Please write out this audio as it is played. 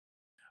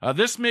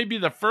This may be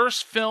the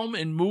first film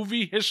in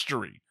movie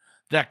history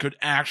that could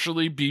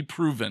actually be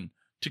proven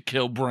to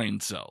kill brain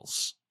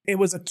cells. It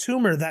was a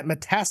tumor that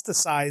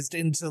metastasized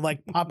into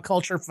like pop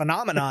culture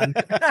phenomenon.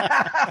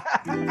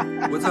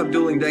 What's up,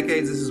 Dueling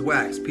Decades? This is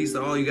Wax. Peace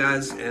to all you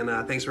guys, and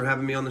thanks for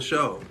having me on the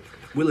show.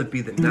 Will it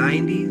be the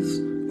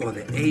 90s or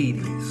the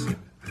 80s?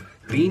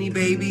 Beanie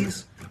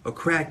Babies or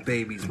Crack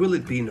Babies? Will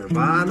it be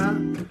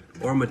Nirvana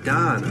or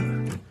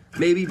Madonna?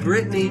 Maybe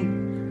Britney,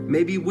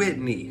 maybe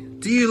Whitney.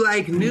 Do you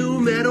like new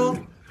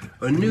metal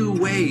or new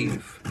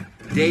wave?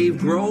 Dave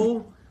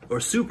Grohl or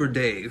Super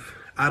Dave?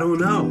 I don't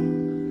know.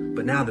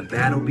 But now the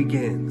battle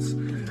begins.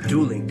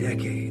 Dueling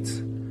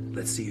Decades.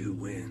 Let's see who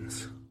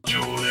wins.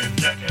 Dueling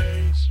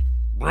Decades.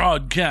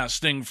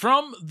 Broadcasting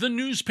from the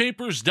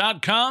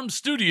newspapers.com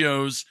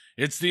studios,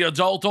 it's the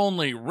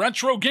adult-only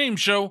retro game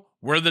show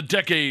where the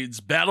decades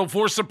battle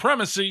for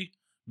supremacy.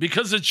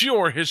 Because it's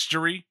your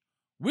history,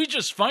 we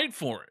just fight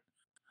for it.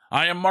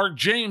 I am Mark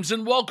James,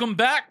 and welcome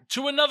back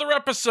to another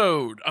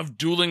episode of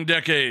Dueling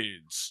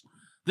Decades.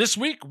 This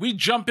week, we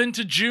jump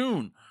into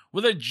June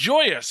with a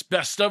joyous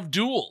Best of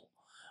Duel.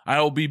 I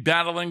will be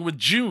battling with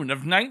June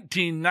of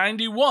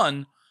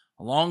 1991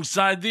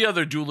 alongside the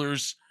other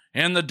duelers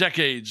and the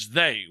decades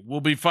they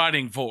will be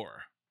fighting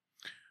for.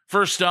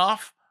 First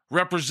off,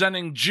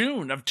 representing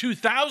June of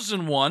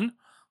 2001,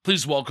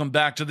 please welcome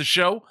back to the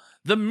show,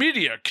 the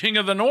media king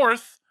of the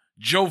North,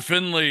 Joe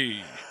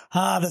Finley.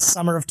 The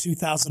summer of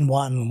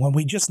 2001, when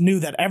we just knew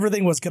that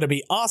everything was going to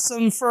be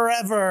awesome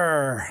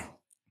forever.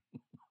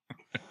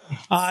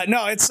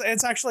 No, it's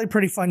actually a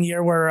pretty fun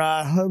year.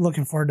 We're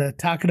looking forward to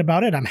talking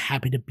about it. I'm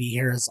happy to be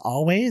here as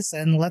always,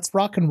 and let's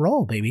rock and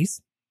roll,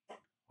 babies.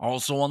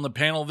 Also on the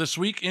panel this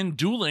week in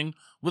Dueling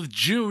with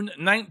June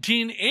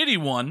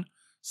 1981,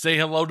 say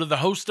hello to the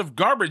host of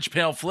Garbage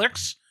Pail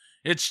Flicks.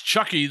 It's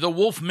Chucky the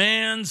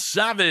Wolfman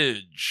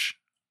Savage.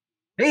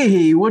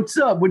 Hey, what's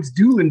up? What's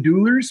dueling,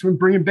 duelers? We're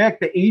bringing back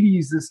the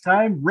 80s this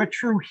time.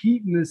 Retro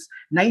heat in this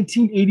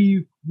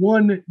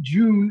 1981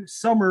 June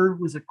summer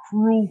was a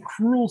cruel,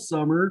 cruel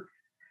summer.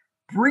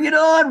 Bring it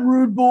on,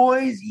 rude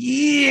boys.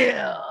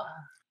 Yeah.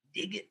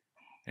 Dig it.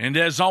 And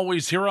as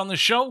always here on the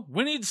show,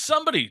 we need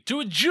somebody to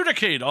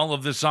adjudicate all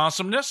of this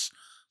awesomeness.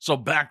 So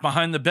back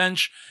behind the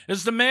bench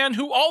is the man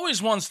who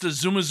always wants to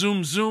zoom a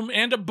zoom zoom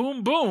and a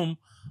boom boom.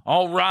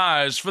 All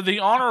rise for the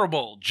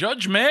Honorable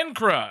Judge Man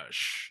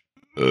Crush.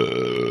 Oh,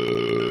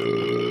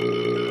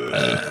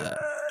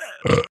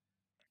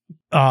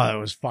 that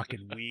was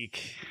fucking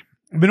weak.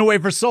 I've been away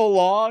for so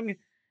long,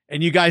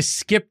 and you guys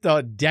skipped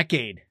a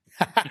decade.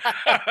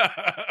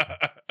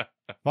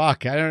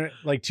 Fuck, I don't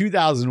like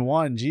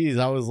 2001. Geez,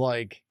 I was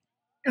like,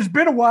 it's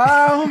been a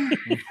while.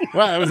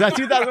 Well, was that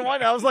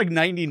 2001? I was like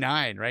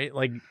 99, right?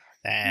 Like,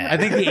 I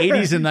think the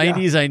 80s and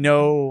 90s, I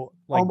know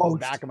like the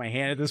back of my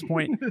hand at this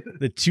point.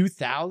 The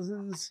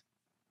 2000s,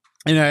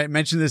 and I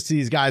mentioned this to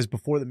these guys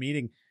before the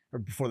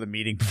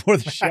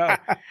show.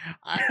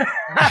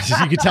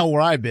 You can tell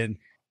where I've been.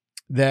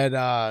 That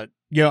I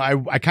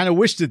kind of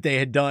wish that they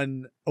had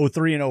done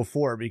 03 and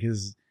 04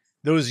 because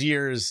those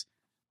years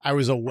I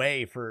was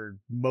away for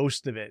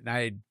most of it, and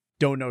I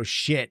don't know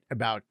shit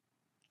about.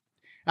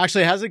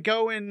 Actually, how's it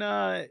go in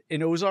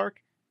Ozark?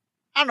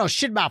 I don't know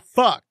shit about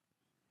fuck,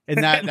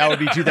 and that would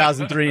be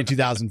 2003 and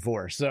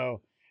 2004.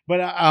 So, but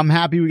I'm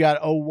happy we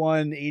got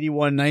 01,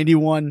 81,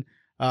 91.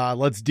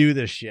 Let's do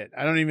this shit.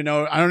 I don't even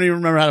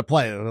remember how to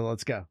play it.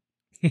 Let's go.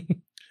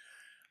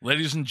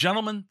 Ladies and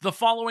gentlemen, the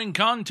following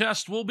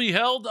contest will be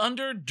held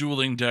under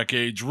Dueling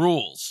Decades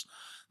rules.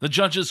 The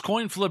judges'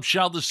 coin flip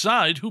shall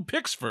decide who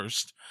picks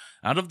first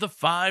out of the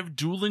 5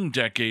 Dueling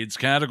Decades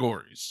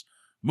categories: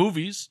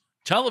 movies,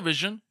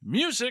 television,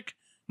 music,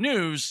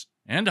 news,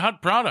 and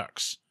hot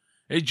products.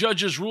 A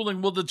judge's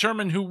ruling will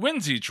determine who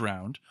wins each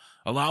round,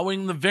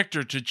 allowing the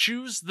victor to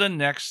choose the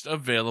next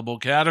available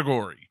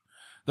category.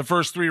 The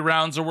first 3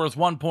 rounds are worth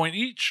 1 point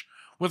each,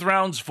 with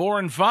rounds 4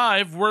 and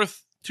 5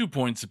 worth 2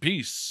 points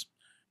apiece.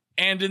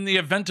 And in the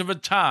event of a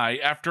tie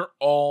after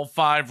all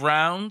 5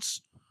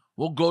 rounds,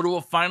 we'll go to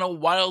a final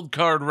wild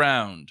card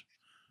round.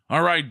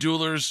 All right,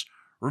 duelers,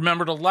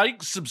 remember to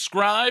like,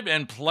 subscribe,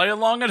 and play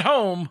along at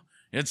home.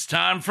 It's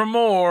time for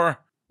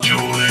more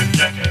Dueling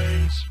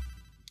Decades.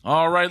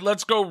 All right,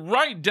 let's go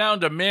right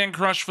down to Man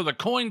Crush for the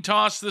coin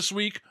toss this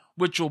week,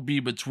 which will be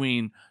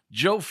between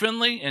Joe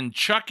Finley and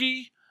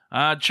Chucky.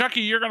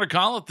 Chucky, you're going to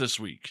call it this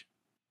week.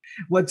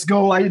 Let's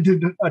go. I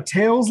did a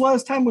tails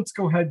last time. Let's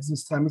go heads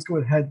this time. Let's go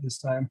with head this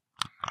time.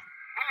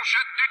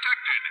 Bullshit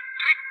detected.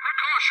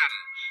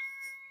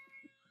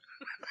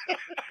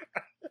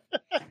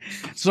 Take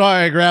precautions.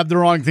 Sorry, I grabbed the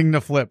wrong thing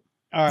to flip.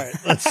 All right,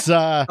 let's.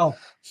 I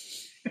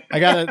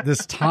got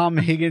this Tom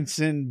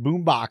Higginson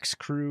Boombox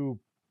Crew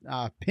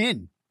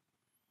pin.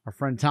 Our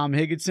friend Tom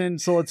Higginson.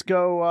 So let's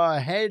go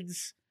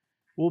heads.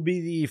 Will be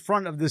the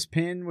front of this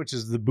pin, which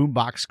is the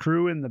Boombox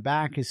Crew, and the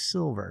back is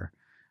silver.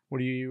 What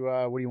do you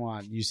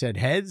want? You said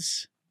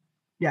heads?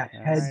 Yeah,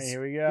 heads. Right,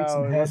 here we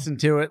go. Listen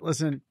to it.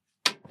 Listen.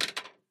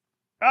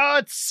 Oh,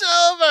 it's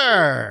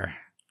silver.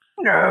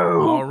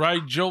 No. All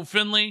right, Joe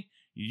Finley,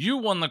 you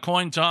won the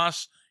coin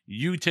toss.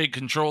 you take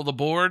control of the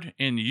board,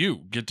 and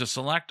you get to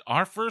select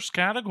our first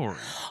category.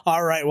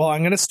 All right, well,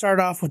 I'm going to start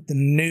off with the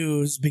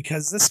news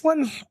because this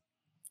one,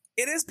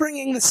 it is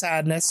bringing the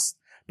sadness,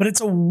 but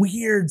it's a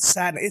weird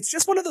sadness. It's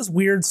just one of those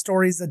weird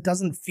stories that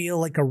doesn't feel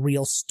like a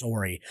real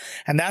story,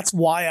 and that's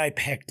why I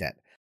picked it.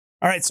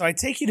 All right, so I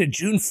take you to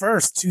June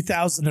 1st,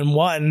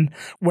 2001,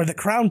 where the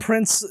Crown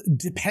Prince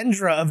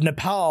Dipendra of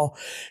Nepal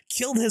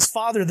killed his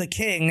father, the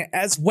king,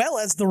 as well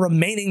as the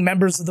remaining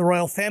members of the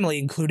royal family,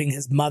 including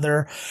his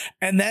mother,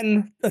 and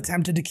then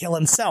attempted to kill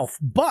himself.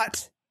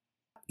 But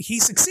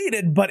he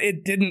succeeded, but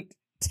it didn't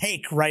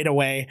take right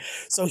away.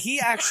 So he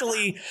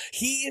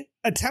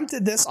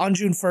attempted this on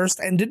June 1st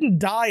and didn't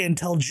die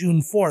until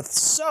June 4th.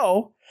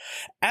 So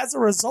as a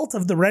result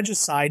of the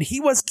regicide, he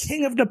was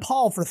king of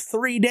Nepal for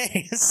 3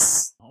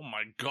 days. Oh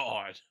my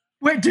God.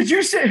 Wait, did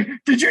you say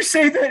that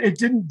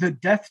the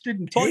death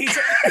didn't take?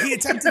 Well, he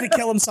attempted to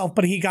kill himself,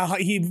 but he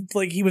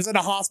was in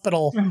a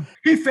hospital.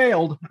 He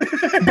failed.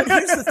 But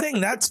here's the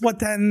thing, that's what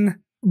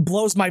then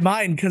blows my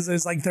mind, because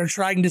it's like they're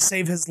trying to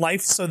save his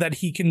life so that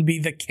he can be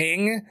the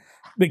king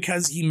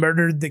because he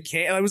murdered the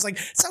king. And I was like,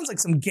 it sounds like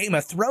some Game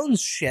of Thrones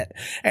shit.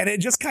 And it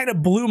just kind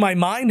of blew my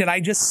mind, and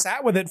I just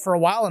sat with it for a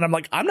while, and I'm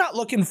like, I'm not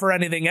looking for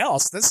anything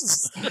else. This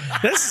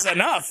is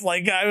enough.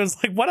 Like, I was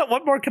like,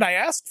 what more could I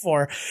ask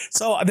for?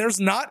 So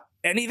there's not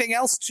anything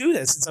else to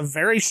this. It's a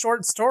very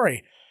short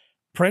story.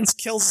 Prince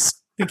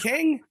kills the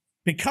king,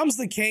 becomes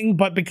the king,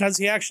 but because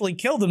he actually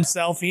killed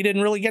himself, he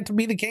didn't really get to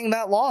be the king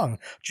that long.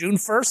 June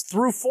 1st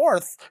through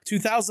 4th,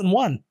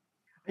 2001.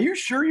 Are you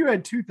sure you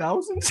had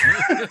 2000s?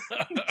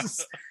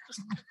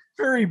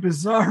 Very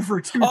bizarre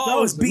for 2000. Oh,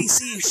 it was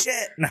BC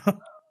shit.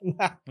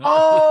 No.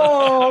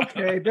 Oh,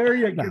 okay. There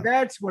you go. No.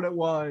 That's what it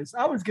was.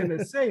 I was going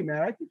to say,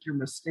 man, I think you're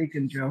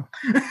mistaken, Joe.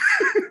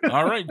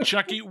 All right,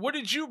 Chucky, what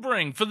did you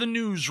bring for the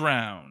news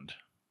round?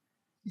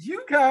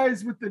 You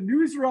guys with the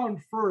news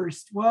round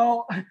first.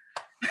 Well,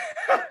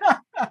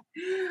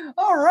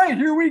 all right,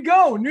 here we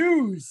go.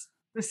 News.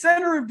 The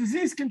Center of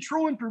Disease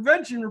Control and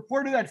Prevention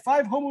reported that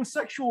 5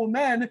 homosexual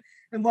men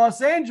in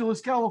Los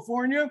Angeles,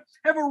 California,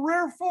 have a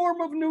rare form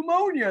of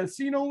pneumonia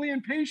seen only in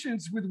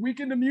patients with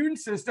weakened immune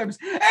systems.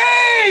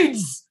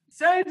 AIDS!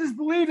 Scientists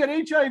believe that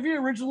HIV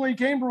originally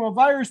came from a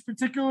virus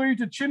particularly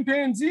to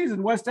chimpanzees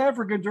in West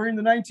Africa during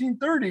the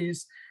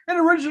 1930s and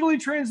originally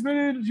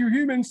transmitted to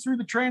humans through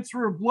the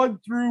transfer of blood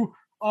through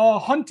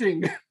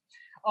hunting.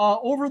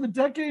 Over the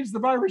decades, the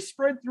virus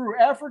spread through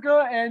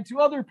Africa and to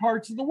other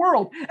parts of the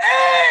world.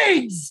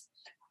 AIDS!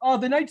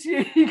 The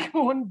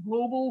 1981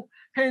 global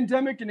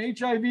pandemic in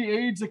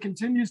HIV/AIDS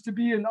continues to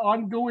be an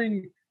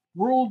ongoing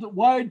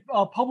worldwide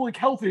public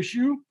health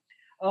issue.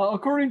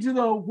 According to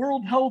the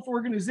World Health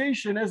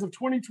Organization, as of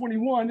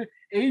 2021,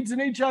 AIDS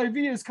and HIV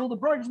has killed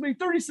approximately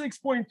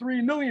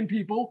 36.3 million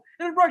people,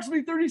 and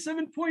approximately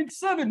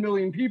 37.7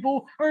 million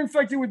people are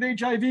infected with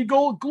HIV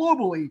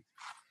globally.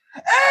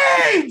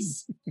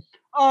 AIDS!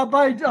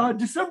 By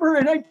December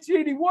of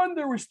 1981,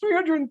 there was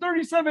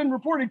 337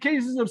 reported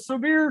cases of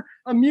severe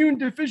immune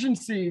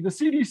deficiency. The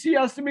CDC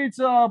estimates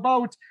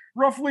about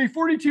roughly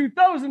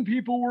 42,000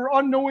 people were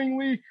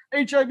unknowingly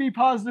HIV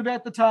positive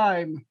at the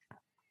time.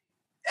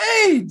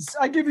 AIDS!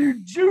 I give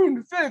you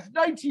June 5th,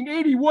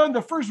 1981,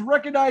 the first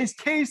recognized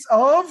case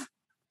of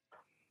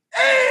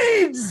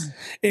AIDS!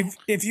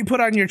 If you put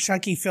on your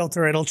Chucky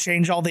filter, it'll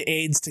change all the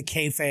AIDS to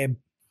kayfabe.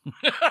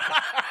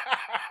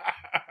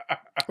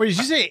 Wait, did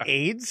you say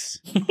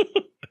AIDS?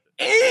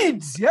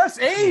 AIDS! Yes,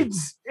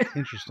 AIDS!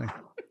 Interesting.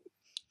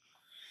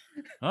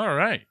 All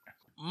right.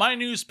 My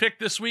news pick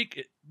this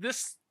week,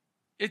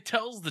 it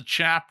tells the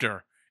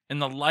chapter in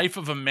the life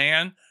of a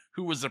man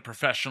who was a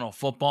professional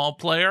football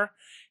player.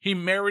 He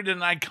married an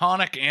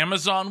iconic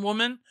Amazon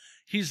woman.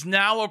 He's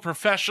now a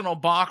professional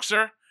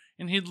boxer,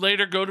 and he'd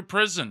later go to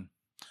prison.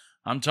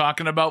 I'm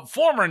talking about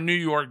former New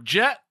York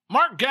Jet,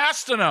 Mark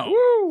Gastineau.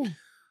 Woo!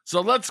 So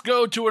let's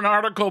go to an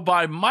article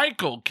by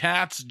Michael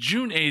Katz,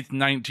 June 8th,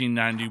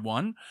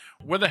 1991,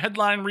 where the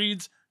headline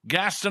reads,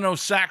 Gastineau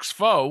sacks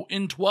foe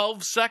in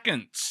 12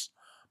 seconds.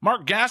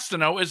 Mark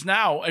Gastineau is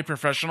now a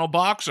professional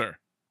boxer.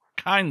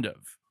 Kind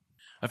of.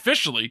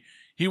 Officially,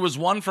 he was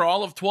one for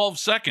all of 12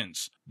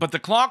 seconds, but the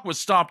clock was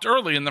stopped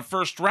early in the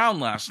first round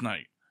last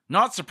night.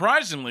 Not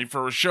surprisingly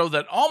for a show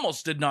that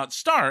almost did not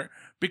start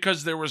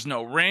because there was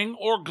no ring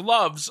or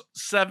gloves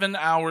 7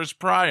 hours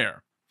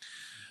prior.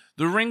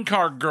 The ring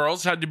card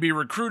girls had to be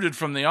recruited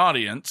from the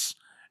audience,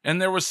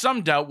 and there was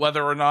some doubt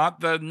whether or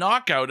not the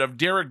knockout of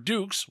Derek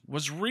Dukes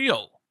was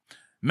real.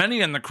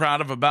 Many in the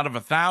crowd of about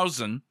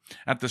 1,000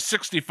 at the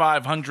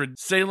 6,500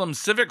 Salem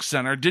Civic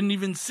Center didn't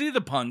even see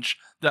the punch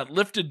that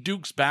lifted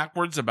Dukes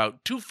backwards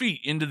about 2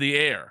 feet into the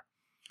air.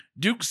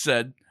 Dukes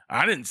said,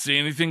 I didn't see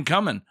anything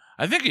coming.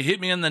 I think it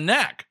hit me in the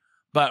neck.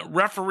 But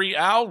referee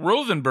Al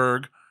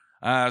Rothenberg,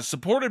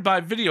 supported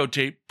by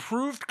videotape,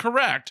 proved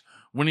correct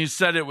when he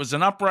said it was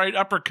an upright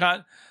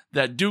uppercut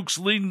that Dukes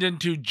leaned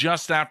into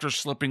just after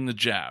slipping the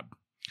jab.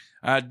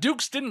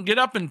 Dukes didn't get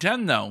up in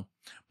 10, though,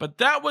 but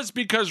that was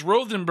because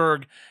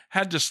Rothenberg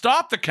had to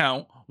stop the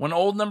count when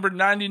old number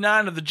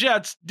 99 of the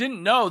Jets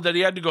didn't know that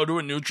he had to go to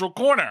a neutral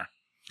corner.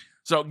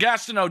 So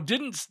Gastineau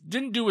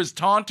didn't do his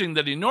taunting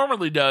that he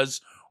normally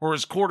does or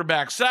his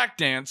quarterback sack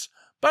dance,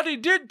 but he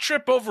did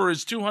trip over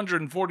his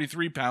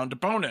 243-pound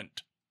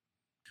opponent.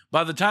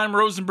 By the time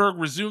Rosenberg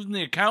resumed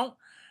the account,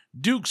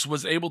 Dukes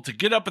was able to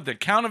get up at the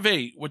count of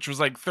 8, which was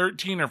like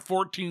 13 or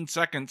 14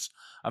 seconds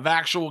of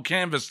actual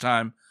canvas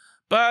time,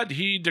 but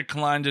he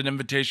declined an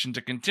invitation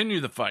to continue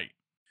the fight.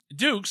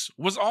 Dukes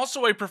was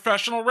also a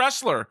professional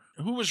wrestler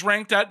who was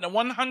ranked at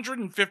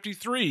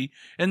 153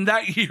 in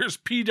that year's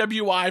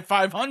PWI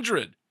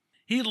 500.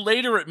 He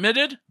later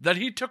admitted that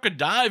he took a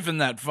dive in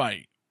that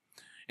fight.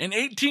 In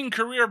 18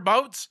 career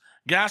bouts,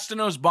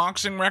 Gastineau's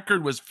boxing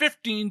record was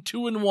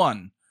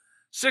 15-2-1.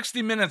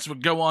 60 Minutes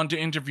would go on to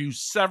interview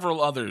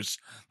several others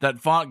that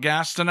fought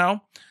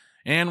Gastineau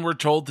and were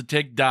told to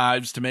take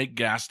dives to make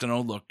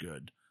Gastineau look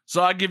good.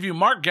 So I give you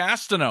Mark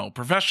Gastineau,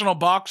 professional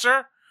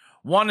boxer,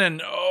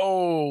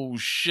 oh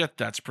shit,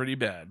 that's pretty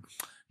bad.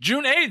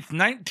 June 8th,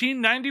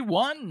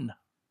 1991.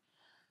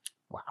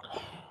 Wow.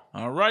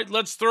 All right,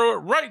 let's throw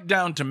it right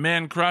down to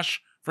Man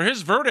Crush for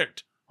his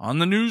verdict on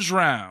the news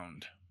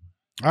round.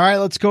 All right,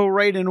 let's go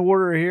right in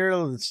order here.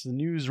 It's the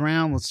news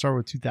round. Let's start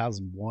with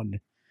 2001.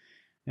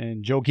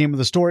 And Joe came with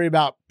a story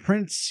about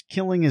Prince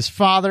killing his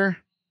father.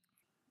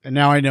 And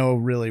now I know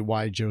really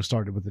why Joe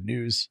started with the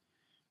news.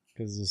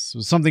 Because this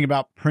was something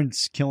about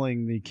Prince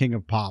killing the king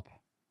of pop.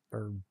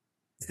 Or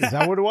is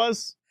that what it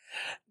was?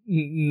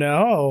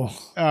 No.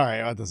 All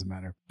right, well, it doesn't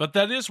matter. But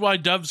that is why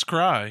doves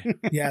cry.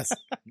 Yes.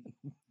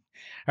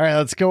 All right,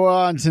 let's go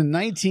on to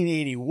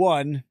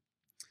 1981.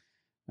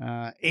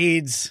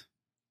 AIDS.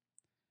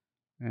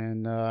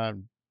 And,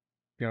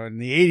 in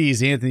the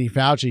 80s, Anthony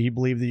Fauci, he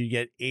believed that you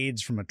get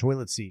AIDS from a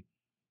toilet seat.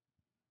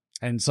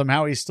 And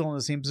somehow he's still in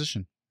the same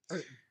position.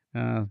 So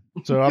I'm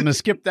going to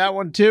skip that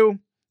one too.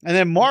 And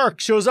then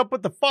Mark shows up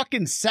with the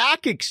fucking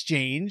sack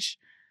exchange,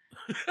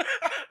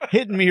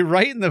 hitting me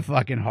right in the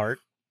fucking heart.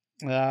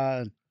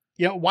 Why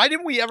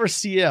didn't we ever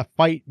see a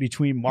fight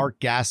between Mark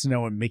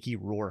Gastineau and Mickey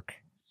Rourke?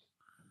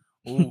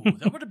 Ooh,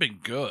 that would have been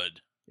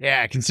good.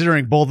 Yeah,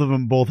 considering both of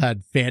them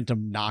had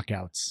phantom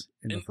knockouts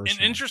in the first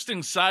round.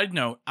 Interesting side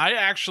note, I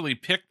actually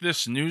picked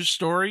this news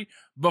story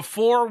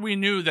before we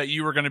knew that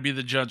you were going to be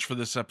the judge for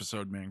this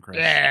episode, Man Chris.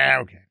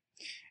 Yeah, okay.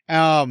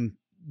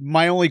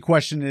 My only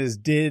question is,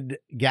 did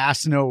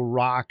Gastineau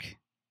rock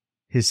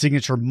his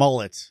signature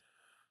mullet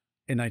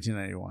in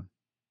 1991?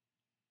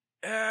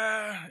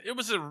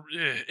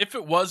 If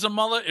it was a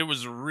mullet, it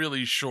was a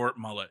really short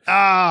mullet.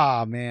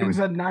 Ah, man. It was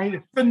the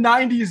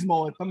 90s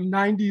mullet. The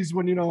 90s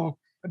when,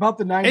 about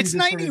the 90s. It's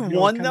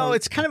 91 though.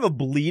 It's kind of a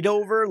bleed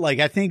over. Like,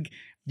 I think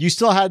you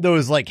still had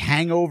those like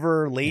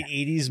hangover late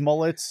 80s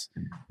mullets.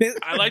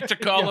 I like to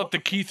call it the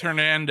Keith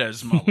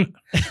Hernandez mullet.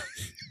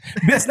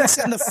 Business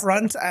in the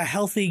front, a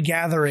healthy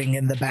gathering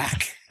in the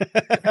back.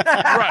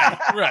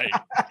 Right.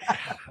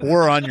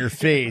 Or on your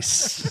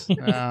face,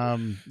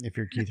 if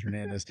you're Keith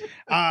Hernandez.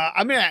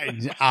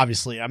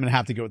 Obviously, I'm going to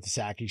have to go with the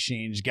sack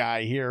exchange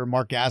guy here.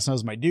 Mark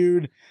Gastineau's my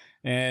dude.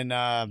 And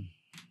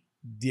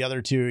the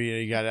other two,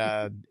 you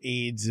got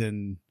AIDS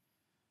and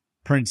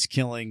Prince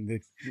killing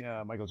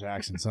the Michael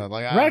Jackson. So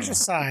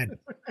Regicide.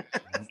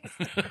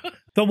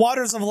 The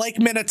waters of Lake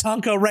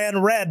Minnetonka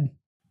ran red.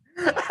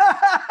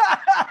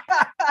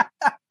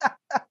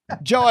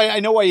 Joe, I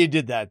know why you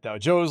did that, though.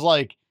 Joe was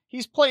like,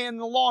 he's playing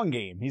the long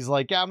game. He's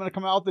like, yeah, I'm going to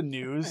come out with the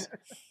news,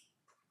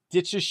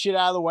 ditch this shit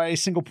out of the way,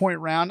 single point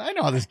round. I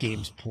know how this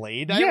game's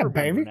played. Yeah,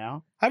 baby.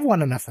 Now. I've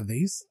won enough of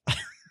these.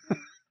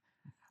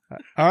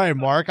 All right,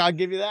 Mark, I'll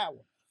give you that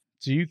one.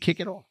 So you kick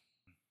it off.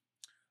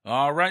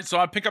 All right, so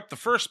I pick up the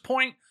first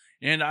point,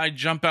 and I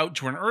jump out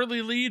to an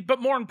early lead,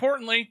 but more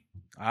importantly,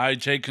 I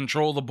take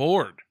control of the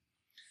board.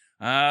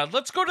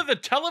 Let's go to the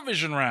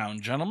television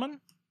round,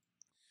 gentlemen.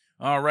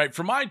 All right,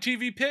 for my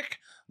TV pick,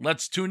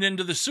 let's tune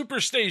into the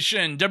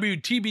Superstation,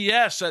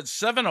 WTBS, at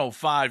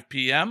 7:05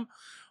 p.m.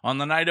 on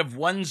the night of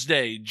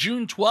Wednesday,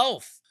 June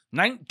 12th,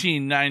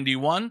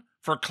 1991,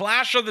 for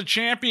Clash of the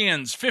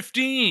Champions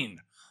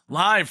 15.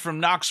 Live from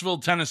Knoxville,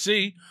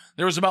 Tennessee.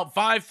 There was about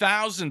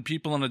 5,000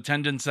 people in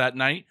attendance that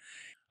night.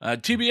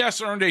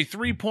 TBS earned a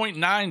 3.9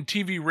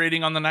 TV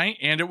rating on the night,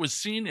 and it was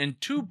seen in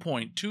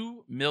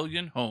 2.2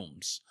 million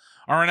homes.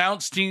 Our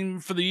announced team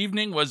for the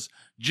evening was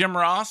Jim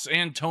Ross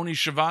and Tony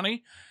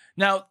Schiavone.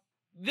 Now,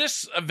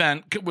 this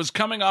event was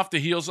coming off the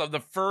heels of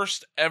the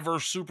first ever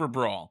Super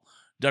Brawl.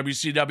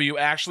 WCW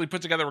actually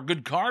put together a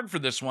good card for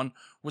this one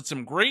with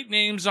some great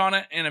names on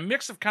it and a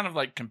mix of kind of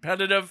like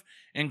competitive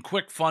and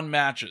quick fun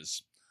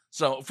matches.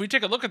 So if we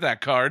take a look at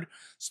that card,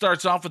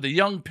 starts off with the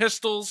Young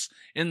Pistols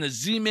in the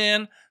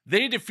Z-Man.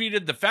 They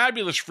defeated the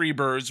Fabulous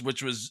Freebirds,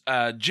 which was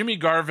Jimmy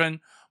Garvin,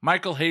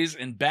 Michael Hayes,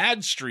 and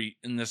Bad Street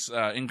in this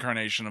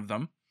incarnation of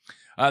them.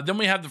 Then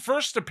we have the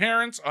first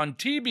appearance on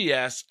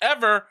TBS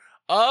ever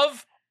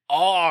of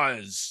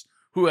Oz,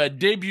 who had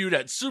debuted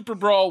at Super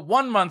Brawl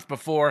 1 month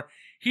before.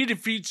 He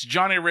defeats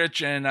Johnny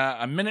Rich in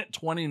a minute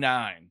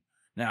 29.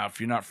 Now,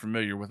 if you're not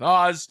familiar with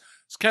Oz,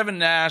 it's Kevin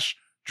Nash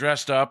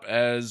dressed up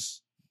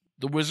as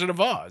the Wizard of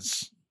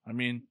Oz. I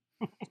mean,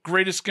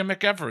 greatest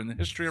gimmick ever in the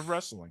history of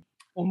wrestling.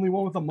 Only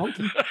one with a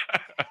monkey.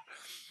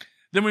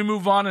 Then we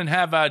move on and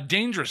have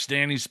Dangerous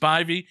Danny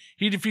Spivey.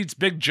 He defeats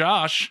Big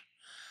Josh.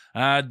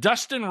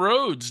 Dustin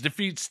Rhodes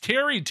defeats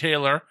Terry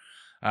Taylor.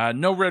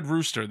 No Red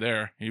Rooster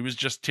there. He was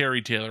just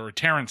Terry Taylor or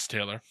Terrence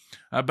Taylor.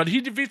 But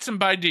he defeats him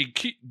by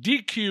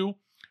DQ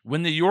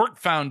when the York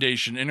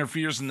Foundation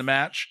interferes in the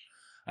match.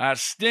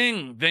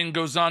 Sting then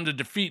goes on to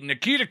defeat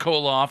Nikita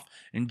Koloff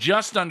in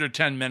just under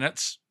 10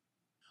 minutes.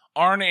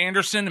 Arn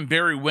Anderson and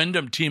Barry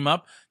Windham team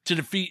up to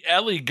defeat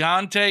Eli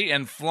Gante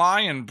and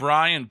Flying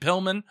Brian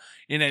Pillman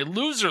in a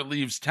loser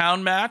leaves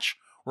town match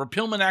where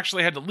Pillman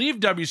actually had to leave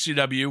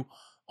WCW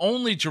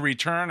only to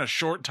return a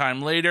short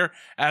time later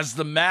as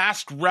the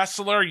masked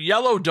wrestler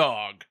Yellow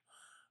Dog.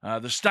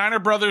 The Steiner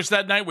brothers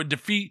that night would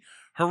defeat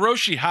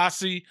Hiroshi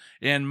Hase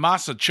and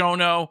Masa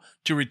Chono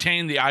to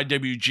retain the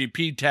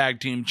IWGP Tag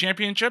Team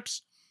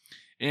Championships.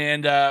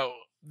 And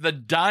the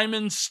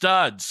Diamond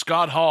Stud,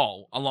 Scott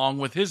Hall, along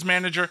with his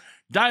manager,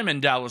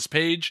 Diamond Dallas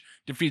Page,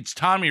 defeats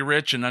Tommy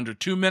Rich in under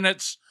 2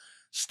 minutes.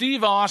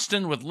 Steve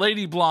Austin with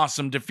Lady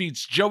Blossom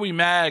defeats Joey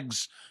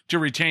Maggs to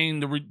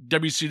retain the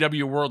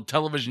WCW World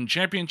Television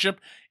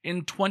Championship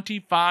in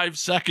 25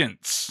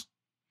 seconds.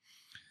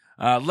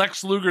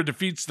 Lex Luger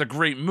defeats the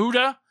Great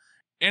Muta.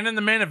 And in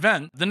the main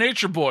event, the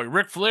Nature Boy,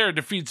 Ric Flair,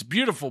 defeats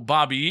Beautiful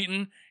Bobby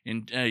Eaton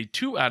in a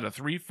 2 out of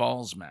 3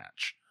 falls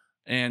match.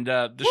 And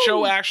the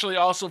show actually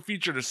also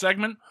featured a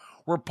segment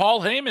where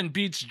Paul Heyman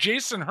beats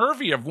Jason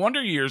Hervey of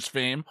Wonder Years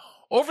fame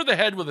over the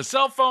head with a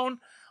cell phone,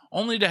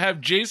 only to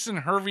have Jason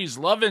Hervey's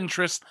love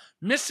interest,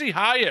 Missy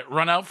Hyatt,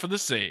 run out for the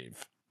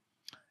save.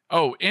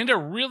 Oh, and a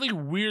really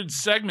weird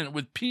segment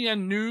with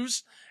PN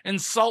News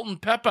and Salt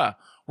and Peppa,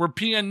 where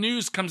PN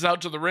News comes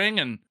out to the ring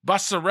and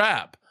busts a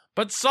rap,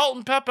 but Salt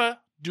and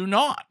Peppa do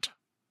not.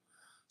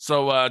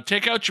 So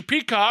take out your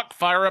Peacock,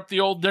 fire up the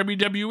old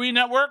WWE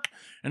Network,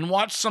 and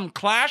watch some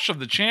Clash of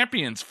the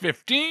Champions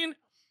 15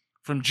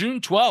 from June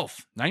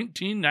 12th,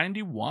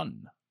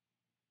 1991.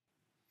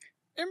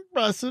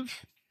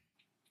 Impressive.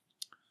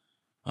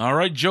 All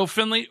right, Joe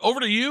Finley, over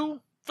to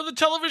you for the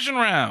television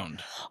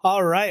round.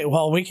 All right.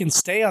 Well, we can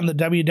stay on the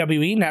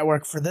WWE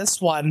Network for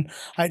this one.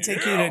 I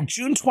take you to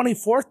June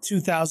 24th,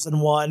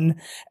 2001,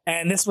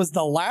 and this was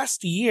the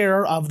last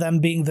year of them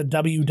being the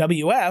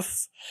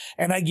WWF,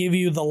 and I give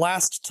you the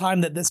last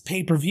time that this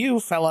pay-per-view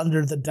fell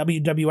under the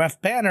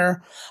WWF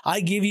banner.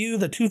 I give you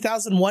the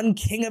 2001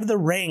 King of the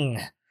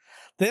Ring.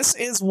 This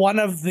is one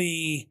of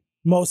the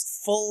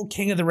most full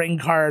King of the Ring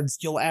cards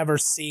you'll ever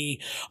see.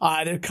 There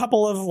are a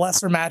couple of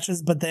lesser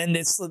matches, but then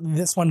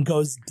this one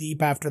goes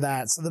deep after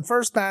that. So the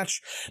first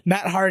match,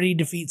 Matt Hardy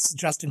defeats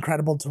Just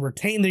Incredible to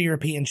retain the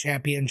European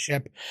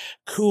Championship.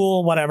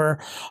 Cool,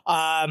 whatever.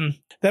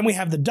 Then we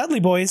have the Dudley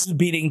Boys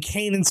beating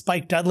Kane and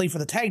Spike Dudley for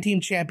the Tag Team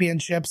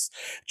Championships.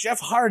 Jeff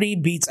Hardy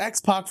beats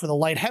X-Pac for the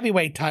Light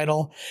Heavyweight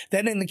title.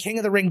 Then in the King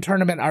of the Ring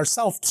tournament, our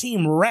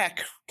self-Team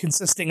Wreck,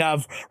 consisting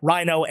of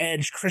Rhino,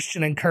 Edge,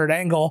 Christian, and Kurt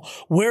Angle,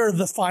 we're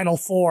the final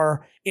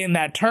four in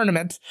that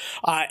tournament.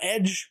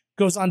 Edge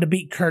goes on to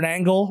beat Kurt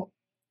Angle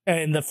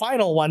in the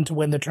final one to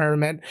win the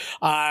tournament.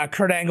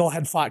 Kurt Angle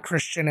had fought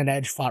Christian and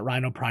Edge fought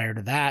Rhino prior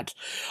to that.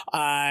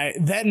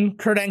 Then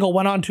Kurt Angle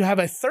went on to have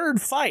a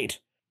third fight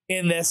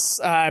in this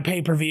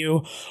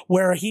pay-per-view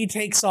where he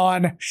takes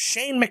on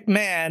Shane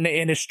McMahon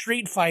in a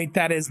street fight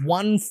that is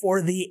one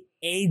for the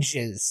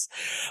ages.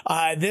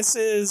 This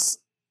is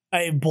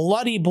a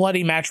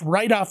bloody match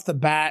right off the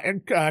bat.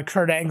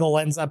 Kurt Angle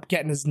ends up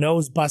getting his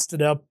nose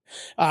busted up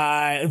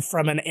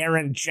from an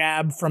errant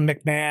jab from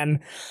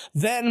McMahon.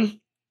 Then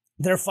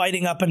they're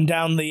fighting up and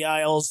down the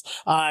aisles.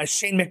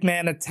 Shane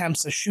McMahon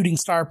attempts a shooting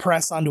star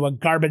press onto a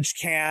garbage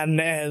can,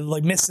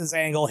 misses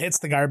Angle, hits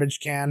the garbage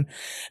can.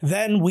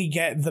 Then we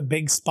get the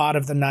big spot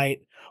of the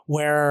night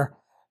where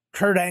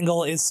Kurt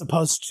Angle is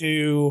supposed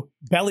to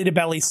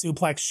belly-to-belly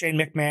suplex Shane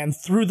McMahon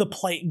through the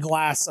plate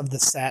glass of the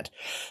set.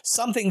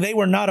 Something they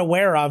were not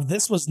aware of.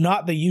 This was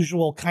not the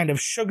usual kind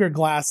of sugar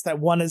glass that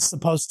one is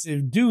supposed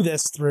to do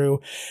this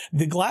through.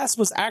 The glass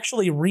was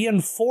actually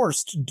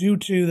reinforced due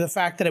to the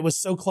fact that it was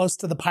so close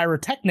to the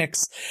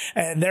pyrotechnics,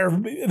 and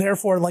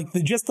therefore,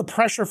 just the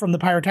pressure from the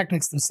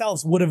pyrotechnics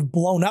themselves would have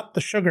blown up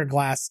the sugar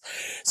glass.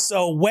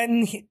 So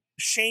when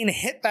Shane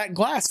hit that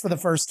glass for the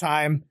first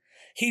time,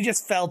 he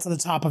just fell to the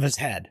top of his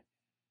head.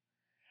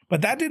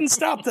 But that didn't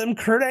stop them.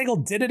 Kurt Angle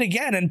did it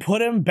again and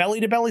put him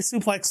belly-to-belly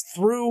suplex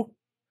through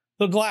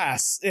the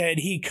glass. And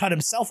he cut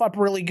himself up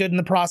really good in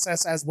the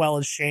process, as well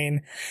as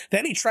Shane.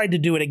 Then he tried to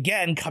do it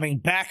again, coming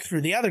back through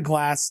the other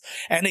glass.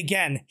 And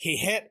again, he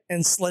hit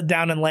and slid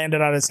down and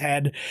landed on his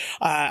head.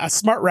 A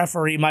smart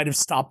referee might have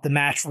stopped the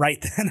match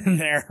right then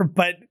and there,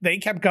 but they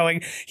kept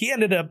going. He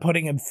ended up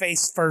putting him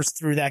face first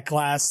through that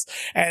glass.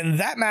 And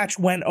that match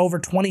went over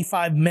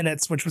 25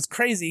 minutes, which was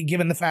crazy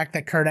given the fact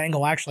that Kurt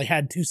Angle actually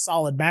had 2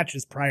 solid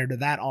matches prior to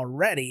that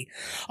already.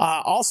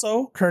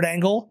 Also, Kurt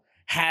Angle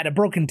had a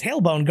broken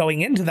tailbone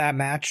going into that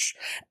match,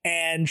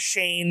 and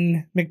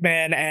Shane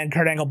McMahon and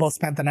Kurt Angle both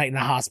spent the night in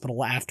the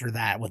hospital after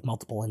that with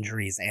multiple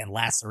injuries and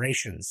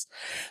lacerations.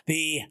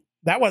 The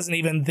That wasn't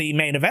even the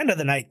main event of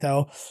the night,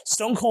 though.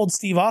 Stone Cold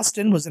Steve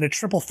Austin was in a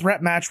triple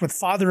threat match with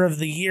Father of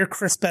the Year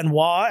Chris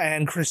Benoit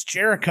and Chris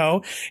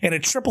Jericho in a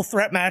triple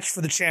threat match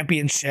for the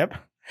championship.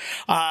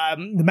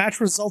 The match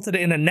resulted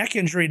in a neck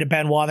injury to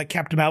Benoit that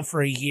kept him out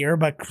for a year,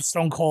 but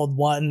Stone Cold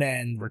won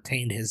and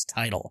retained his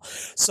title.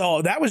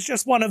 So that was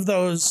just one of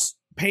those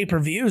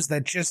pay-per-views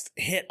that just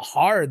hit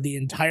hard the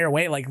entire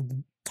way. Like,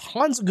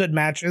 tons of good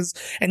matches,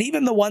 and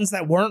even the ones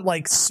that weren't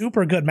like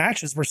super good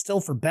matches were still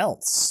for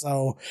belts.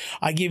 So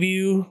I give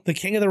you the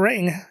King of the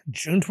Ring,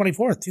 June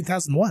 24th,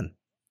 2001.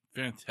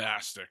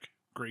 Fantastic.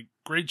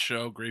 Great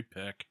show. Great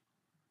pick.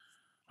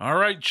 All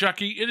right,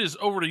 Chucky, it is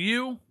over to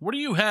you. What do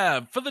you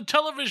have for the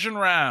television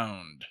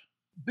round?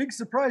 Big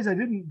surprise, I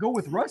didn't go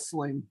with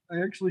wrestling.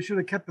 I actually should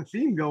have kept the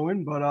theme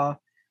going, but I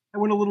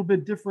went a little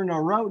bit different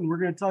route, and we're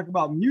going to talk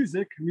about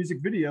music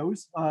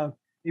videos. A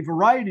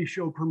variety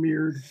show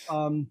premiered.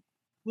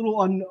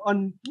 Little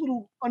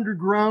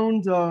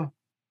underground.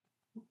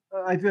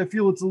 I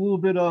feel it's a little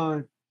bit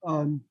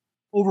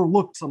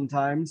overlooked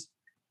sometimes.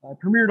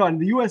 Premiered on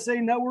the USA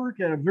Network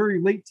at a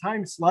very late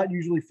time slot,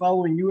 usually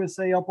following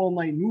USA Up All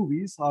Night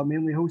movies.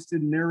 Mainly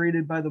hosted and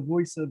narrated by the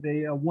voice of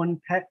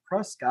one Pat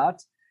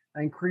Prescott,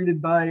 and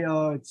created by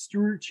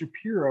Stuart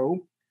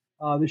Shapiro.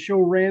 The show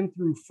ran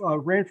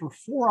for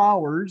 4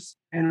 hours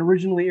and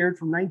originally aired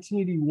from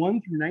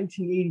 1981 through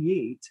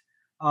 1988.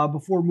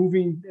 Before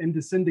moving into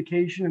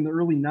syndication in the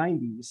early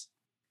 90s.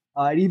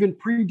 It even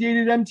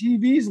predated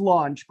MTV's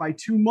launch by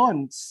 2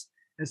 months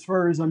as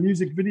far as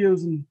music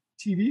videos and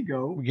TV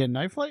go. We get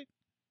Night Flight?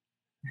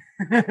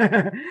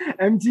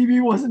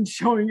 MTV wasn't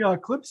showing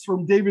clips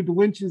from David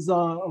Lynch's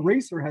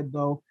Eraserhead,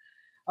 though.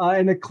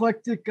 An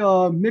eclectic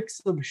mix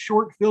of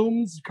short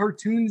films,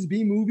 cartoons,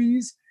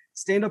 B-movies,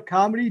 stand-up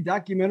comedy,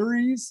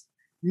 documentaries,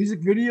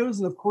 music videos,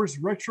 and, of course,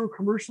 retro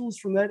commercials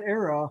from that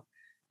era.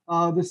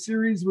 The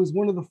series was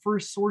one of the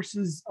first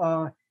sources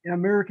in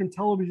American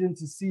television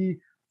to see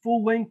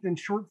full-length and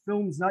short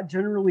films not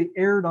generally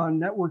aired on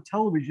network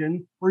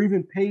television or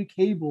even pay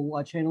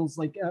cable channels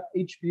like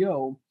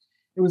HBO.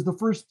 It was the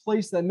first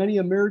place that many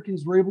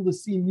Americans were able to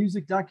see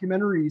music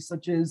documentaries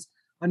such as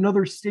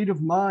Another State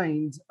of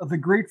Mind, the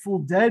Grateful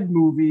Dead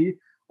movie,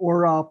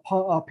 or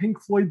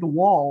Pink Floyd The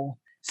Wall.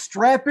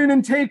 Strap in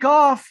and take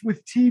off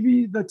with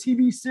the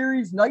TV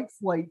series Night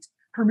Flight,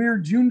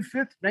 premiered June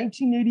 5th,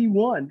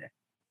 1981.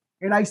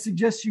 And I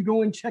suggest you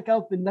go and check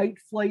out the Night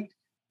Flight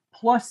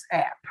Plus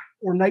app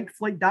or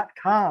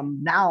nightflight.com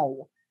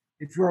now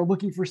if you are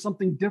looking for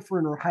something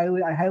different, or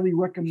I highly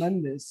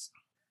recommend this.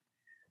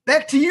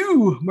 Back to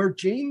you, Mark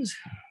James.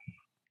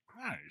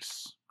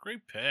 Nice.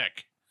 Great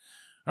pick.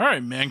 All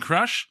right, Man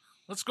Crush,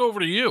 let's go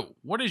over to you.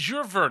 What is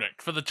your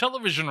verdict for the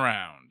television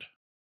round?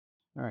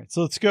 All right,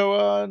 so let's go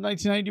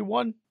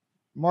 1991.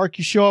 Mark,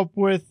 you show up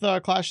with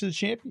Clash of the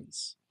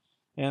Champions.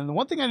 And the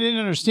one thing I didn't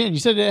understand, you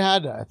said it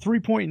had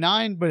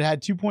 3.9, but it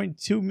had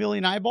 2.2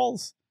 million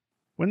eyeballs.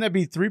 Wouldn't that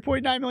be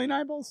 3.9 million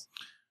eyeballs?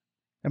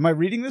 Am I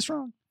reading this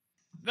wrong?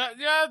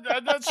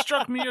 That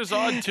struck me as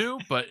odd too.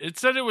 But it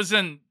said it was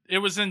in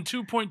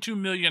 2.2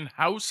 million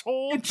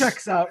households. It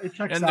checks out.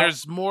 And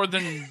there's more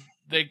than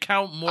they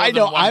count more. I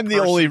know. Than one I'm the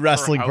only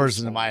wrestling household,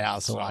 person in my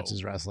house who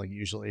watches wrestling.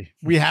 Usually,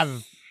 we have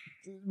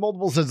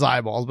multiple sets of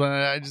eyeballs, but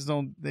I just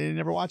don't. They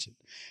never watch it.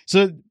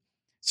 So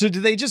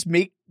do they just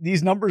make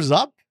these numbers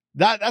up?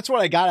 That's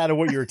what I got out of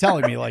what you were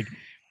telling me. Like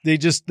they're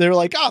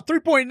like,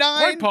 3.9.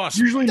 Quite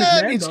possible. Usually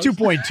that means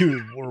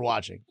 2.2 we're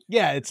watching.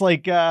 Yeah, it's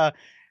like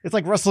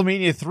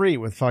WrestleMania 3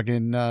 with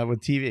fucking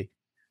with TV.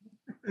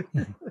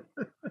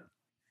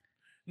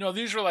 No,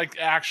 these were like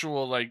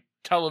actual like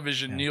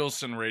television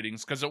Nielsen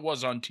ratings because it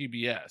was on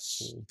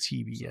TBS. Old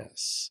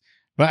TBS.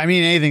 But I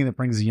mean, anything that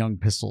brings the Young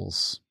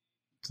Pistols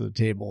to the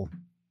table,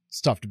 it's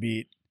tough to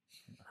beat.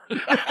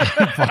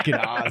 Fucking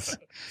Oz.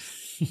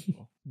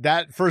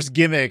 That first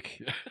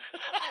gimmick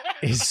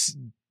is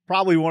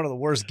probably one of the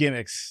worst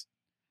gimmicks.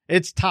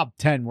 It's top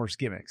 10 worst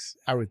gimmicks,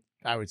 I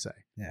would say.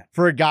 Yeah.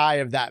 For a guy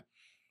of that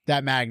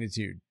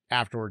magnitude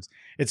afterwards.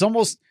 It's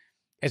almost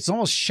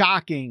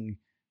shocking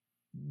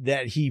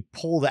that he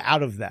pulled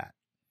out of that.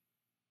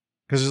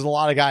 Because there's a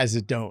lot of guys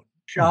that don't.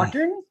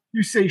 Shocking?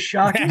 You say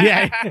shocking?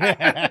 Yeah.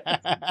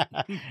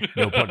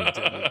 No pun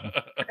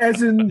intended.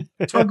 As in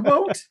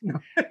tugboat?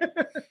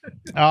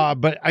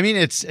 But I mean,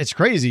 it's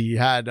crazy. You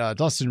had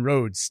Dustin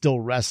Rhodes still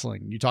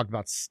wrestling. You talked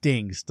about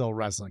Sting still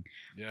wrestling.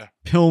 Yeah.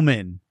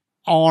 Pillman,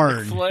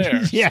 Arn,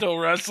 Flair yeah, still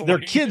wrestling. their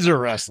kids are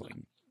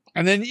wrestling.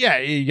 And then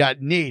you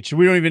got Nate.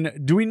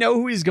 Do we know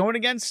who he's going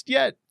against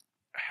yet?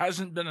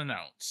 Hasn't been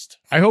announced.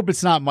 I hope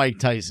it's not Mike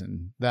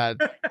Tyson. That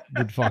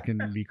would fucking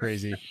be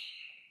crazy.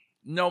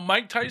 No,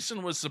 Mike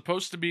Tyson was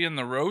supposed to be in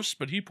the roast,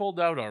 but he pulled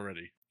out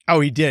already. Oh,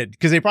 he did,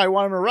 because they probably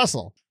want him to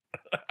wrestle.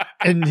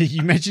 And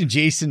you mentioned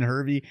Jason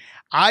Hervey.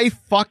 I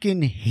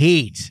fucking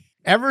hate,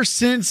 ever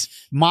since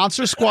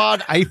Monster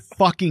Squad, I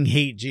fucking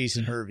hate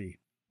Jason Hervey.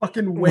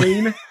 Fucking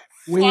Wayne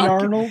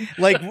Arnold.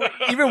 Like,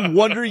 even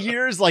Wonder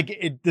Years,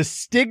 like, the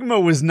stigma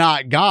was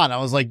not gone. I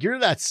was like, you're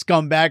that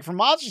scumbag from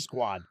Monster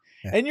Squad.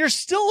 Yeah. And you're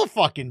still a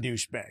fucking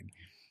douchebag.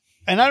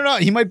 And I don't know,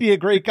 he might be a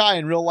great guy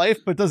in real life,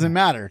 but it doesn't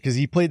matter because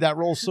he played that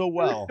role so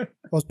well.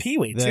 Well,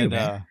 Pee-wee too,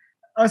 man.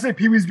 I say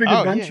Pee-wee's Big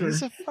Adventure. Yeah,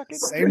 he's a fucking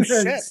Same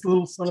shit.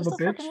 Little son of a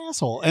bitch. fucking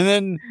asshole. And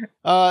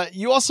then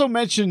you also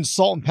mentioned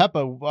Salt and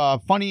Pepper.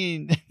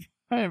 Funny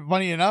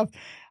enough,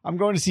 I'm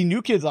going to see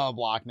New Kids on the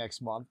Block next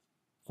month,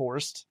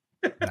 forced.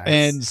 Nice.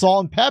 And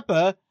Salt and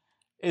Pepper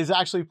is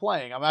actually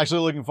playing. I'm actually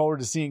looking forward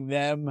to seeing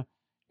them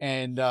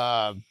and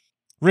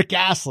Rick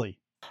Astley.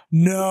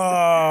 No.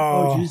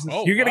 Oh, Jesus.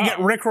 Oh, You're going to wow.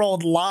 get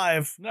Rickrolled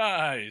live.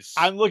 Nice.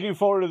 I'm looking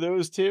forward to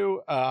those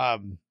two.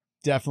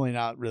 Definitely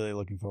not really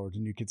looking forward to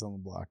New Kids on the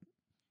Block.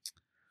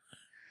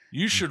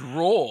 You should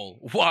roll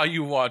while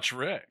you watch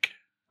Rick.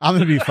 I'm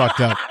going to be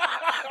fucked up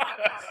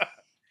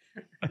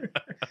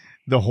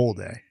the whole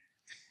day.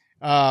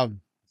 Salt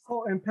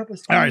and Pepper.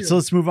 All right, so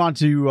let's move on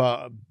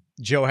to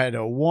Joe had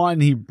 01.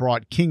 He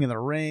brought King of the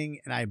Ring,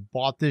 and I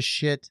bought this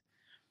shit.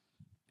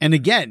 And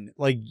again,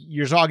 like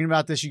you're talking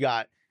about this, you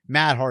got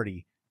Matt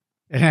Hardy.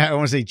 And I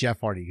want to say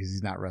Jeff Hardy because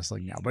he's not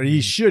wrestling now, but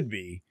he should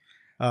be.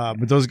 But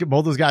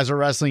both those guys are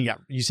wrestling.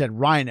 You said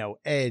Rhino,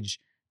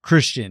 Edge,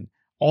 Christian.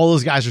 All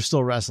those guys are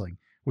still wrestling,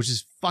 which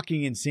is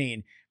fucking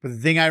insane. But the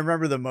thing I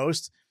remember the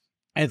most,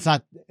 and it's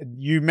not,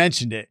 you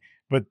mentioned it,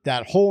 but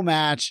that whole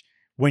match,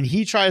 when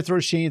he tried to throw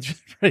Shane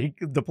through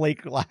the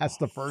plate glass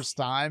the first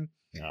time,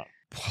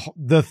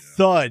 the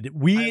thud,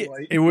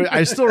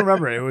 I still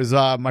remember it. It was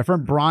my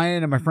friend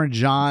Brian and my friend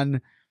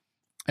John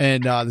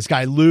and this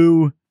guy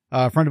Lou,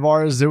 a friend of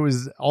ours, it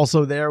was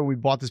also there. We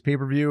bought this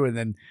pay-per-view, and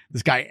then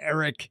this guy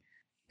Eric.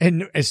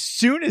 And as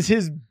soon as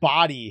his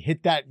body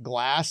hit that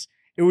glass,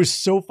 it was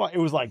so fun. It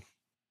was like,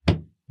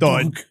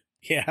 thud.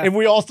 Yeah. And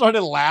we all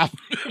started laughing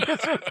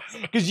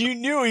because you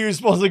knew he was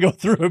supposed to go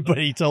through it, but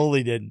he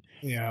totally didn't.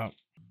 Yeah.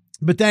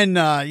 But then,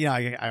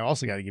 I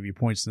also got to give you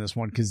points in this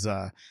one because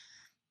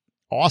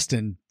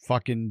Austin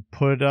fucking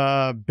put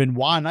Benoit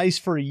on ice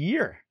for a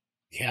year.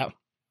 Yeah.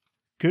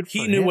 Good for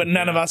He him. knew what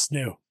none of us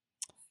knew.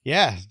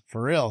 Yeah,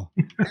 for real.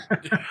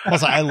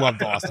 Also, I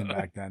loved Austin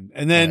back then.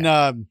 And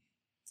then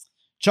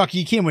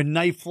Chucky came with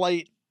Night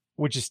Flight,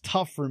 which is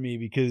tough for me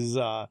because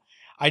I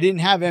didn't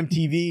have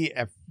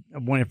MTV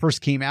when it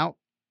first came out,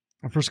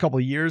 the first couple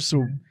of years.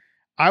 So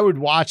I would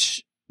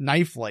watch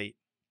Night Flight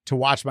to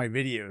watch my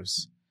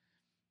videos.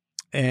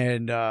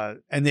 And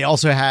they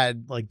also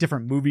had like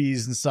different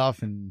movies and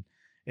stuff and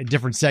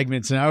different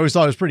segments. And I always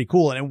thought it was pretty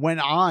cool. And it went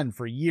on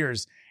for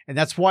years. And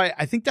that's why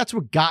I think that's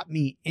what got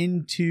me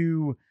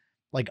into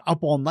like Up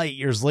All Night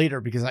years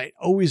later, because I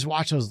always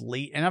watch those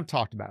late, and I've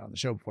talked about it on the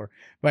show before,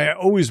 but I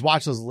always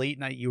watch those late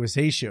night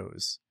USA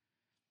shows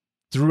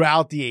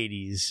throughout the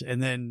 80s.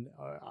 And then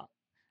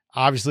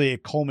obviously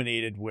it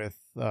culminated with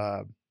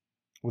Up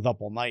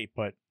All Night,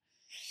 but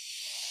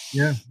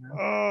yeah.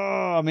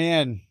 Oh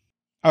man.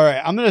 All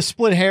right. I'm going to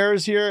split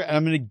hairs here, and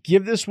I'm going to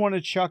give this one to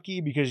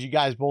Chucky because you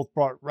guys both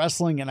brought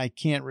wrestling, and I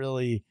can't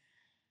really,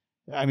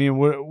 I mean,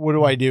 what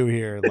do I do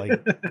here?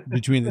 Like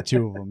between the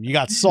two of them, you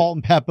got Salt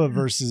and Pepper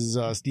versus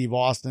Steve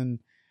Austin.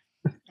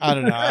 I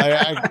don't know.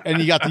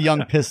 And you got the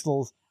Young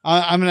Pistols.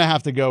 I'm going to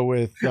have to go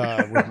with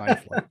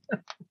Night Flight.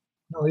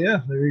 Oh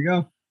yeah. There you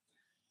go.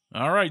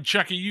 All right,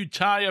 Chucky, you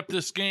tie up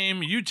this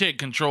game. You take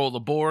control of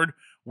the board.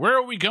 Where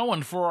are we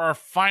going for our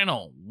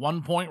final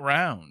 1-point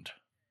round?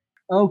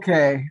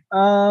 Okay.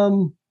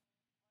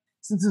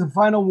 Since it's a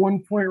final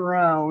 1-point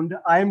round,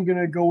 I'm going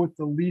to go with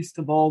the least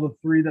of all the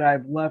three that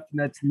I've left, and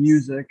that's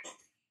music.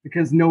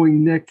 Because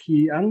knowing Nick,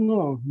 I don't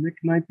know, Nick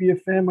might be a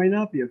fan, might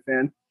not be a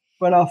fan.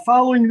 But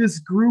following this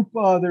group,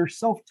 their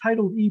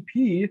self-titled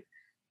EP,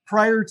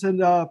 prior to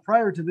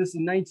this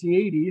in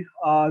 1980,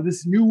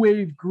 this new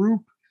wave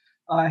group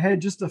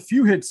had just a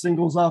few hit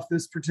singles off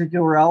this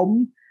particular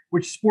album,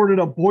 which sported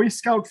a Boy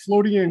Scout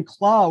floating in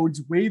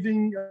clouds,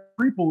 waving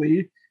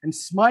creepily and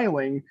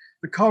smiling.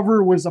 The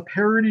cover was a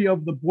parody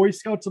of the Boy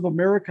Scouts of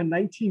America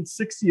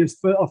 1960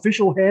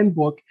 official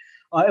handbook,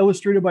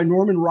 illustrated by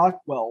Norman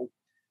Rockwell,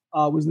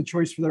 was the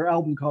choice for their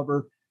album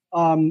cover.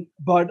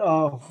 But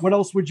what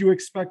else would you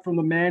expect from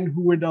the man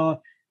who would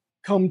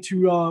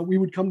we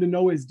would come to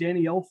know as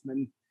Danny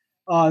Elfman?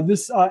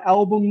 This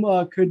album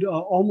could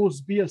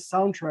almost be a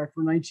soundtrack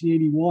for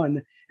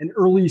 1981, an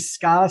early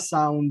ska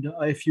sound,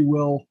 if you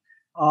will,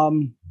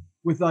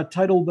 with the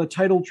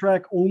title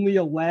track "Only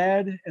a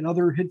Lad" and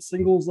other hit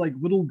singles like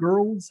 "Little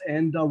Girls"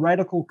 and a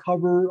radical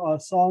cover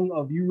song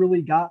of "You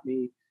Really Got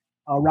Me,"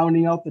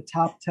 rounding out the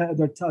top 10,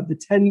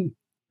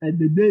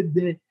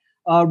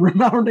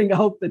 rounding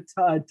out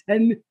the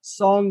 10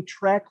 song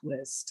track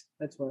list.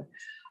 That's why.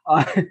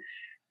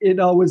 It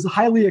was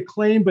highly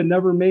acclaimed, but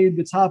never made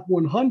the top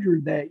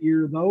 100 that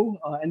year, though.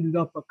 Ended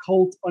up a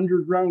cult,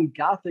 underground,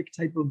 gothic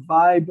type of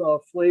vibe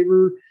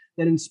flavor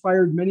that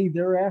inspired many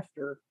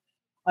thereafter.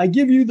 I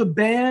give you the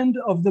band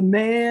of the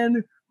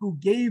man who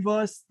gave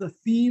us the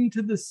theme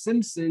to The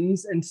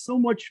Simpsons and so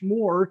much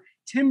more,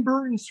 Tim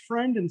Burton's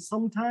friend and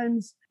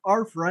sometimes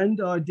our friend,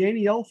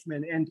 Danny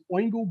Elfman, and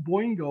Oingo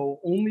Boingo,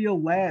 Only a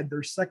Lad,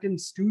 their second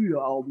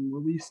studio album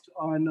released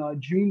on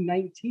June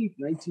 19th,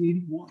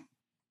 1981.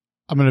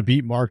 I'm going to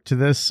beat Mark to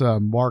this.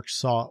 Mark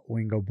saw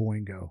Oingo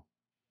Boingo.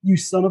 You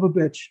son of a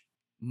bitch.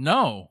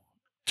 No,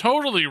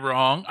 totally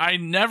wrong. I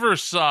never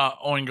saw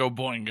Oingo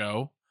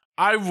Boingo.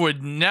 I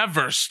would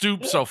never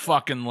stoop so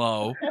fucking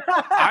low.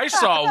 I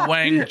saw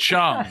Wang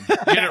Chung. Get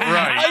it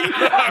right.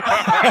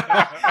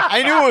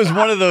 I knew it was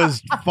one of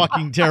those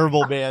fucking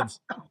terrible bands.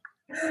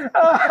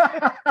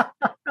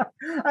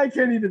 I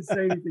can't even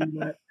say anything to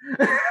that.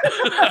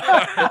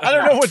 I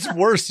don't know what's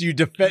worse. You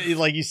defend,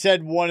 like you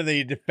said, one and then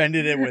you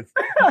defended it with.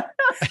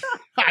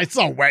 I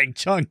saw Wang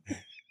Chung.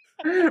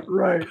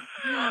 Right.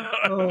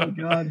 Oh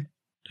God.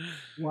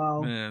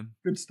 Wow. Man.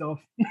 Good stuff.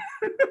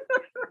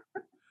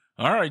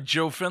 All right,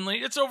 Joe Finley,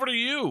 it's over to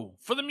you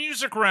for the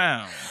music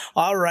round.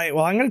 All right.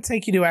 Well, I'm going to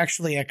take you to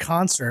actually a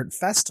concert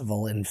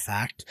festival, in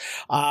fact,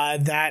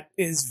 that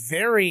is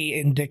very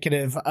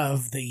indicative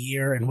of the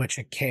year in which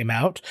it came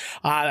out.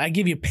 I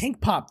give you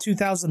Pink Pop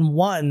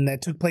 2001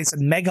 that took place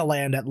in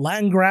Megaland at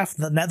Landgraf,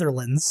 the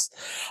Netherlands.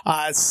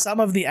 Some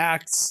of the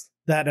acts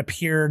that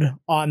appeared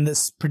on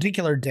this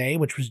particular day,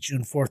 which was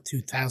June 4th,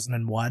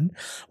 2001,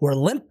 were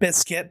Limp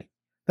Bizkit,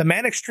 the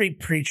Manic Street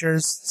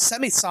Preachers,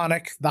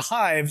 Semisonic, The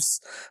Hives,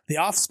 The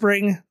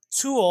Offspring,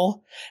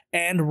 Tool,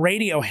 and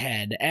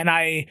Radiohead. And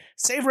I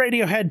save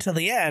Radiohead to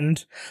the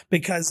end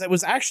because it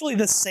was actually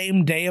the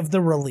same day of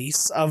the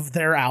release of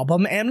their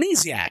album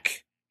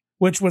Amnesiac,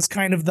 which was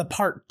kind of the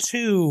part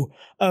 2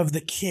 of the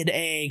Kid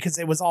A, because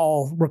it was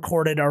all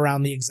recorded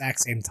around the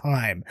exact same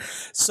time.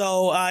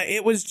 So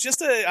it was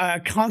just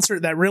a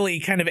concert that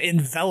really kind of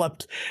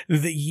enveloped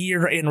the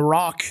year in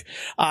rock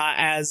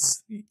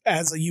as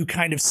you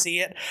kind of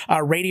see it.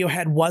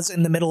 Radiohead was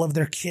in the middle of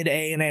their Kid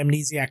A and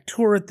Amnesiac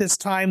tour at this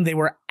time. They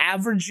were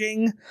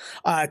averaging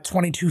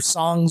 22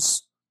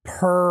 songs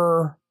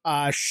per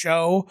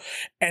show,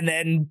 and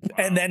then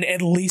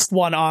at least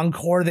one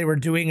encore. They were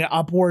doing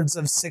upwards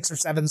of 6 or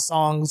 7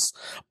 songs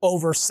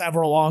over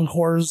several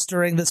encores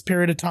during this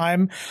period of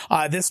time.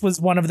 This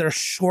was one of their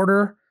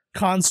shorter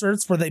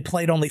concerts where they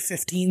played only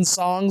 15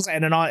 songs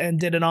and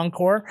did an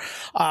encore.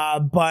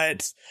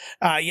 But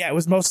it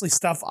was mostly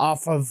stuff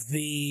off of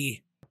the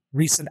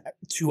recent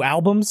 2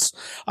 albums.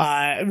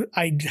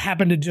 I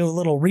happened to do a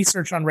little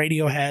research on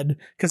Radiohead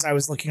because I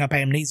was looking up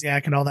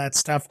Amnesiac and all that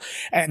stuff,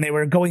 and they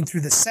were going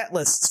through the set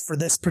lists for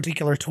this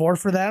particular tour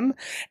for them.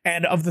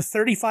 And of the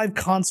 35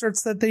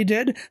 concerts that they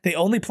did, they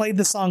only played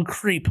the song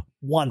Creep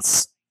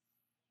once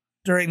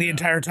during the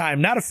entire time.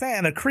 Not a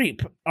fan of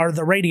Creep are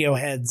the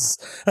Radioheads.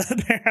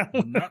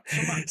 Not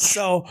so much.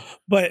 So,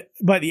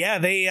 but yeah,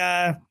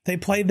 they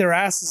played their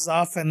asses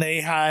off, and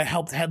they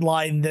helped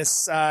headline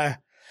this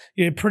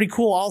pretty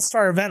cool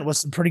all-star event with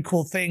some pretty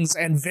cool things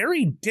and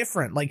very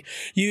different. Like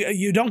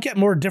you don't get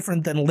more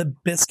different than Limp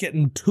Bizkit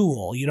and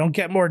Tool. You don't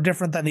get more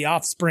different than The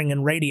Offspring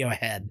and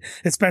Radiohead,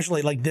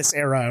 especially like this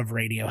era of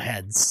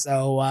Radiohead.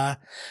 So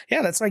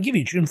that's what I give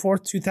you. June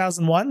 4th,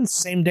 2001,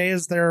 same day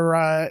as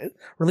their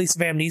release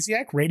of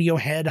Amnesiac.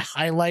 Radiohead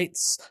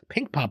highlights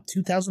Pink Pop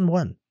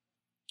 2001.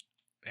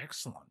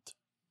 Excellent.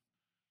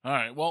 All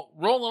right, well,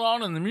 rolling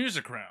on in the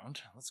music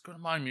round, let's go to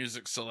my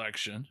music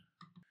selection.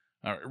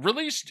 All right,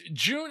 released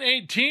June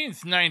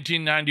 18th,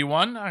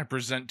 1991, I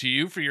present to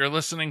you for your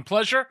listening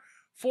pleasure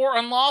For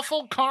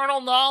Unlawful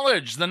Carnal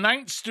Knowledge, the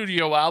 9th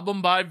studio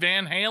album by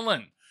Van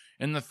Halen,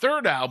 and the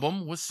 3rd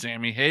album with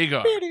Sammy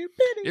Hagar.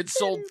 It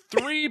sold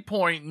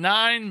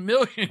 3.9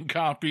 million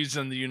copies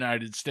in the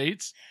United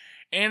States,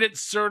 and it's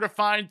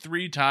certified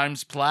 3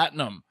 times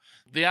platinum.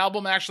 The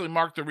album actually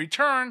marked the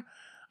return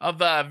of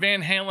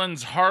Van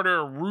Halen's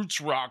harder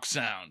roots rock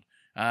sound.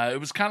 It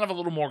was kind of a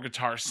little more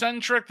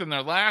guitar-centric than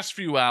their last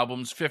few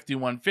albums,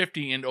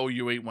 5150 and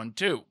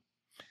OU812.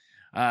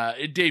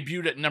 It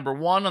debuted at number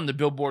 1 on the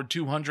Billboard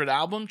 200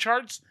 album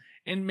charts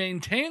and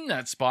maintained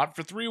that spot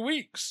for 3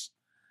 weeks.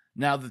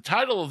 Now, the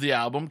title of the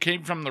album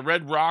came from the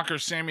Red Rocker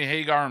Sammy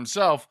Hagar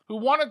himself, who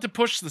wanted to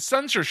push the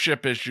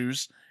censorship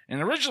issues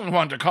and originally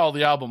wanted to call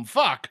the album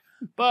Fuck,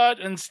 but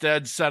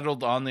instead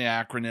settled on the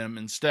acronym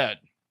instead.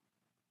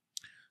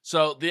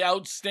 So the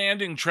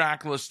outstanding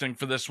track listing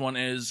for this one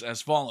is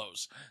as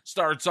follows.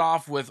 Starts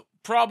off with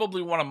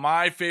probably one of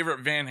my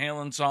favorite Van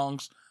Halen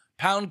songs,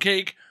 Pound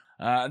Cake.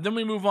 Then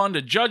we move on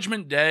to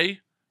Judgment Day,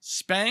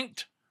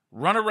 Spanked,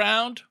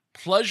 Runaround,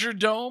 Pleasure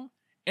Dome,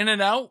 In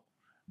and Out,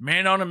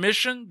 Man on a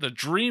Mission, The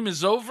Dream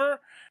is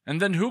Over,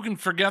 and then who can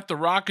forget the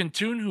rockin'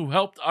 tune who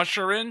helped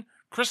usher in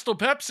Crystal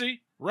Pepsi,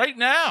 Right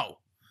Now.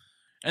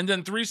 And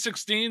then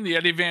 316, the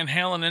Eddie Van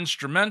Halen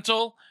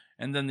instrumental.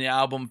 And then the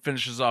album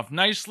finishes off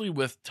nicely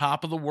with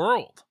Top of the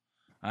World.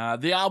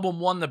 The album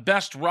won the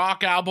Best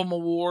Rock Album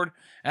Award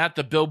at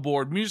the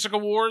Billboard Music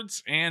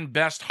Awards and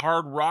Best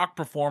Hard Rock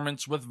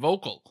Performance with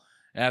Vocal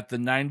at the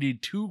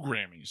 92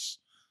 Grammys.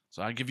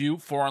 So I give you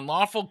For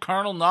Unlawful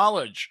Carnal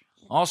Knowledge,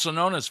 also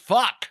known as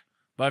Fuck,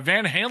 by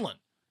Van Halen,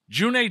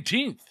 June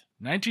 18th,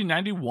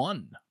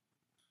 1991.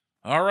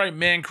 All right,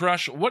 Man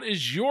Crush, what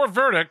is your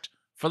verdict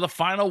for the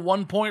final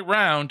 1-point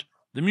round?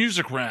 The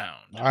music round.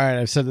 All right,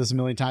 I've said this a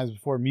million times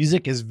before.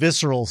 Music is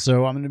visceral,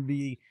 so I'm going to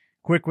be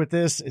quick with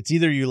this. It's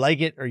either you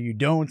like it or you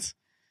don't.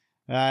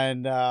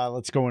 And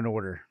let's go in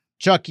order.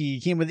 Chucky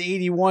came with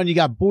 81. You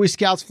got Boy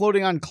Scouts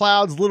Floating on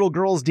Clouds, Little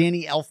Girls,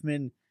 Danny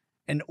Elfman,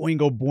 and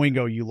Oingo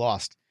Boingo. You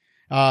lost.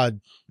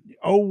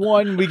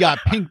 01, we got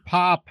Pink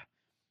Pop.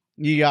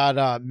 You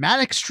got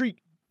Maddox Street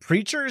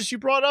Preachers you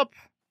brought up.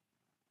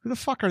 Who the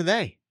fuck are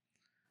they?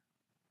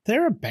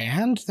 They're a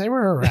band. They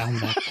were around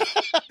that.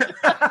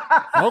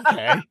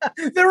 Okay.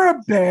 They're a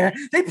band.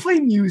 They play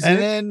music.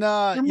 And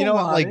then, you know,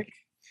 like,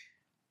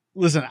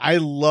 listen, I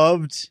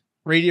loved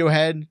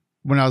Radiohead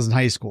when I was in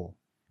high school,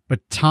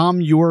 but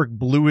Tom York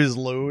blew his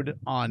load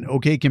on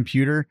OK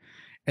Computer.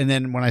 And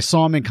then when I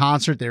saw him in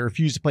concert, they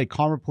refused to play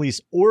Karma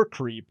Police or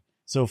Creep.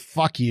 So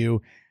fuck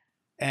you.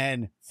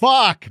 And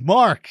fuck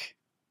Mark.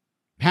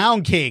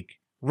 Pound Cake.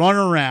 Run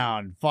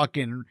Around.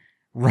 Fucking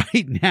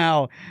right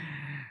now.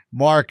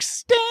 Mark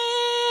standing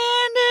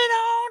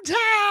on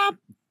top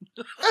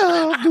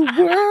of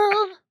the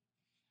world.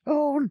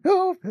 Oh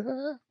no.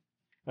 All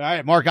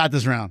right, Mark got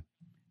this round.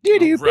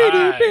 Right.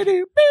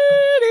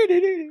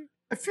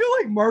 I feel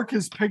like Mark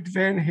has picked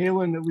Van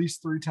Halen at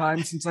least 3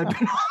 times since I've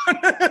been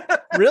on.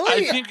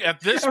 Really? I think at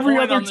this Every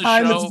point other on the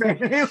time show, it's Van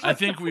Halen. I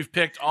think we've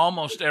picked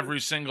almost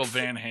every single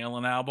Van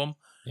Halen album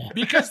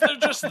because they're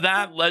just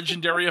that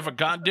legendary of a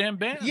goddamn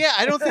band. Yeah,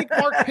 I don't think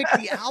Mark picked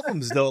the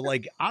albums though.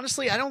 Like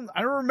honestly, I don't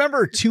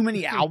remember too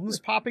many albums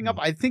popping up.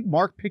 I think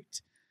Mark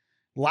picked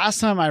last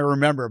time I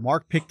remember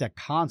Mark picked a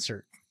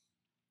concert.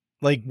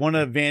 Like one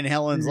of Van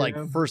Halen's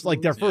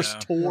their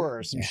first tour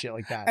or some shit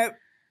like that.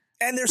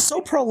 And they're so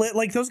prolific.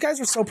 Like those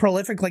guys are so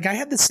prolific. Like I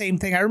had the same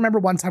thing. I remember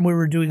one time we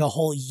were doing a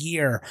whole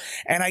year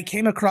and I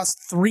came across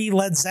 3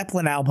 Led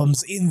Zeppelin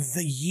albums in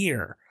the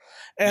year.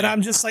 And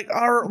I'm just like,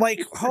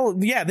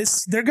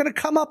 they're going to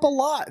come up a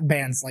lot,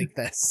 bands like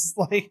this.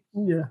 Like,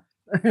 yeah.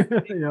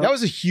 That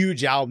was a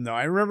huge album though.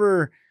 I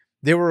remember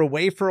they were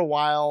away for a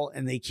while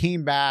and they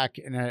came back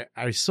and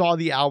I saw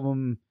the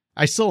album.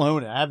 I still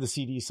own it. I have the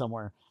CD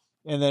somewhere.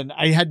 And then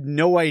I had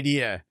no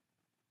idea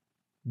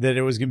that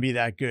it was going to be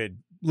that good.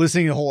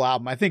 Listening to the whole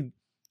album, I think,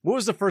 what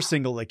was the first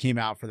single that came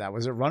out for that?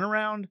 Was it Run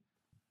Around?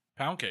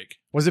 Pound Cake.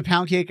 Was it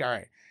Pound Cake? All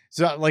right.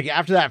 So like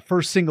after that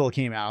first single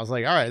came out, I was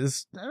like, all right,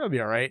 that'll be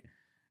all right.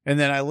 And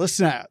then I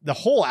listened to the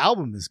whole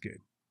album is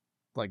good.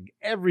 Like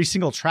every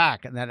single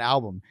track in that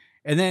album.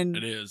 And then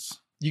it is.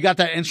 You got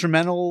that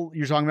instrumental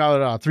you're talking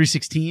about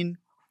 316.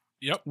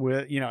 Yep.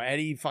 With,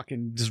 Eddie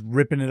fucking just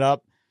ripping it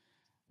up.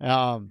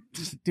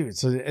 Dude,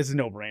 so it's a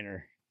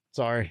no-brainer.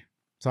 Sorry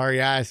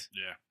guys.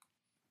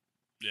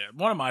 Yeah,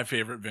 one of my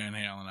favorite Van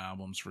Halen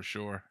albums for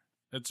sure.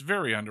 It's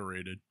very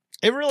underrated.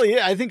 It really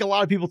is. I think a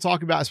lot of people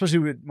talk about, especially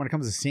when it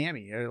comes to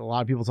Sammy, a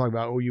lot of people talk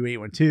about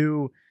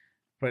OU812,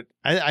 but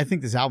I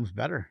think this album's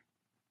better.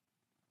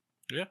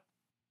 Yeah.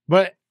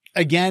 But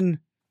again,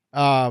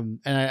 and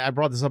I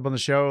brought this up on the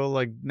show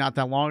like not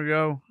that long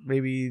ago,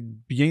 maybe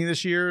beginning of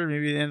this year,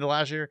 maybe the end of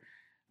last year.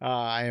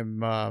 I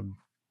am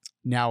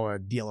now a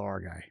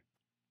DLR guy,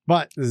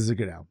 but this is a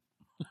good album.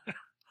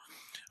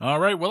 All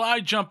right, well,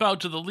 I jump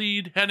out to the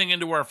lead heading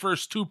into our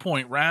first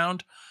 2-point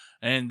round,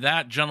 and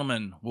that,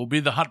 gentlemen, will be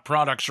the Hot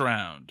Products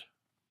round.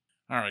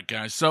 All right,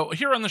 guys, so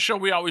here on the show,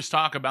 we always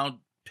talk about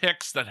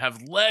picks that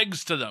have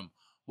legs to them.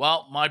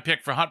 Well, my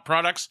pick for Hot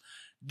Products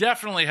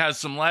definitely has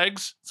some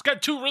legs. It's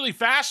got 2 really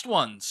fast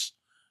ones.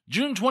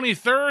 June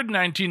 23rd,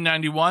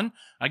 1991,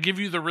 I give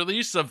you the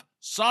release of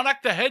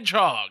Sonic the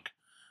Hedgehog.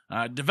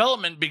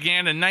 Development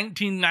began in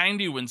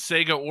 1990 when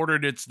Sega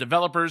ordered its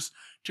developers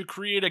to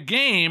create a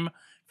game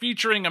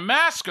featuring a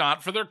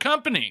mascot for their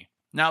company.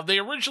 Now, they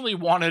originally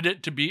wanted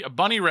it to be a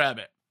bunny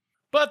rabbit,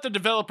 but the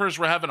developers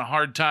were having a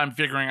hard time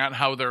figuring out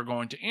how they were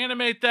going to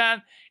animate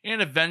that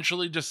and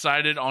eventually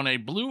decided on a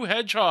blue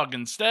hedgehog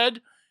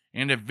instead,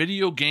 and a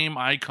video game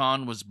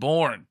icon was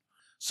born.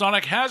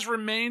 Sonic has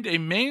remained a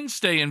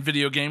mainstay in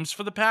video games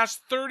for the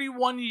past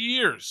 31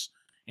 years,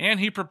 and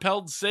he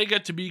propelled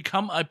Sega to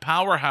become a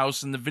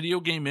powerhouse in the video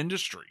game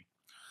industry.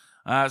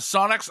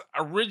 Sonic's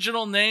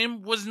original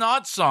name was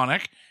not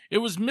Sonic, it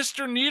was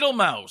Mr.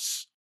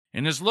 Needlemouse,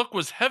 and his look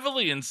was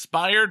heavily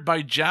inspired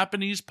by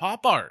Japanese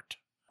pop art.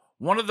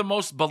 One of the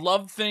most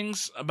beloved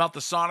things about the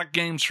Sonic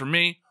games for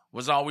me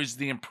was always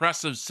the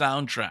impressive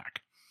soundtrack,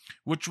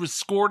 which was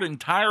scored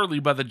entirely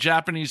by the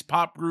Japanese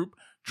pop group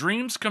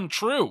Dreams Come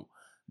True.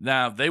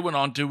 Now, they went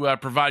on to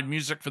provide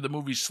music for the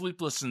movie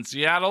Sleepless in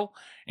Seattle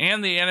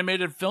and the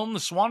animated film The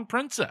Swan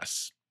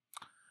Princess.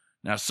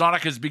 Now,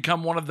 Sonic has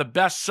become one of the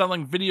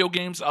best-selling video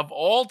games of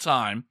all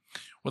time,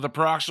 with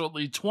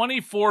approximately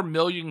 24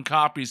 million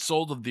copies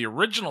sold of the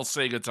original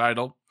Sega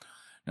title.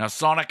 Now,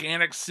 Sonic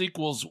and its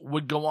sequels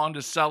would go on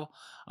to sell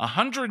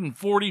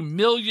 140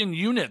 million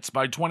units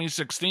by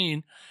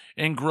 2016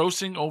 and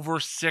grossing over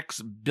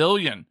 $6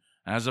 billion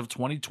as of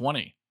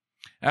 2020,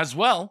 as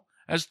well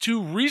as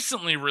 2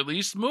 recently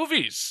released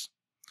movies.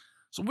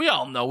 So we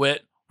all know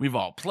it, we've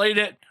all played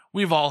it,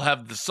 we've all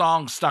have the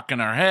song stuck in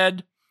our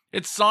head.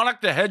 It's Sonic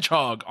the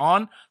Hedgehog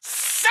on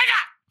Sega!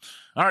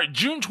 All right,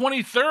 June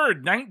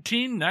 23rd,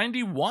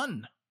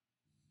 1991.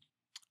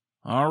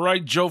 All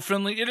right, Joe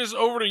Finley, it is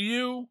over to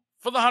you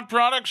for the Hot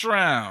Products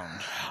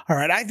round. All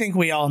right, I think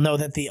we all know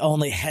that the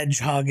only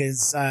hedgehog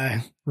is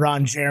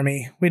Ron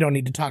Jeremy. We don't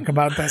need to talk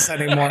about this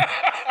anymore.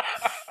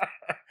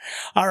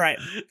 All right.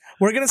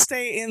 We're going to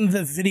stay in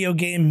the video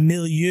game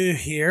milieu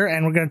here,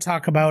 and we're going to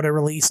talk about a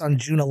release on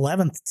June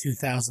 11th,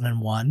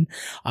 2001.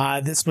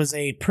 This was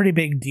a pretty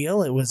big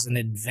deal. It was an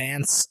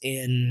advance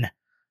in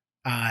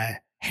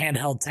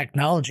handheld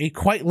technology,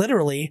 quite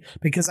literally,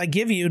 because I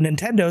give you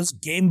Nintendo's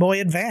Game Boy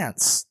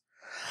Advance.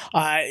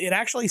 It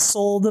actually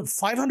sold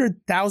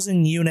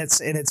 500,000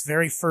 units in its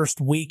very first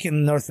week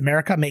in North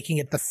America, making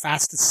it the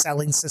fastest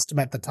selling system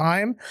at the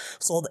time.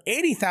 Sold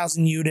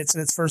 80,000 units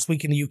in its first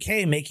week in the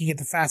UK, making it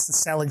the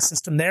fastest selling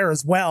system there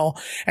as well.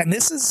 And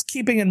this is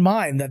keeping in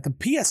mind that the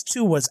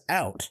PS2 was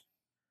out.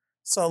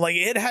 So like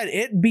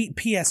it beat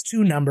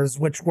PS2 numbers,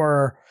 which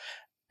were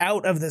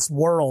out of this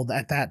world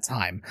at that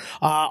time.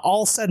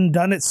 All said and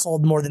done, it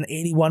sold more than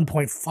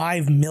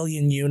 81.5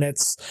 million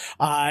units.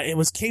 It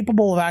was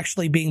capable of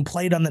actually being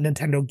played on the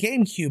Nintendo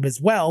GameCube as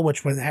well,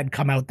 which had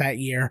come out that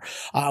year,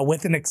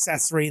 with an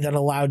accessory that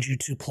allowed you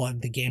to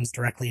plug the games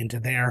directly into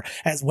there,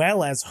 as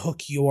well as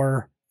hook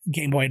your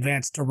Game Boy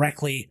Advance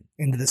directly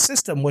into the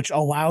system, which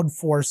allowed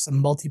for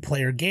some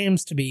multiplayer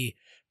games to be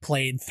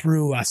played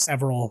through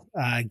several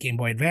Game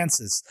Boy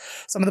Advances.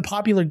 Some of the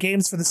popular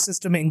games for the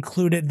system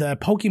included the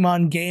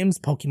Pokemon games,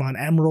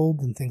 Pokemon Emerald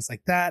and things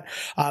like that,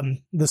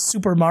 the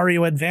Super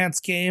Mario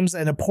Advance games,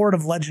 and a port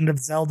of Legend of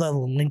Zelda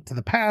Link to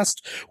the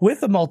Past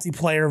with a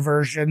multiplayer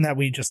version that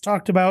we just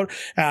talked about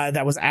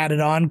that was added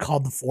on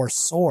called the Four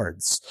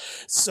Swords.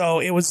 So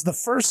it was the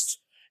first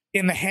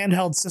in the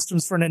handheld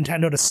systems for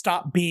Nintendo to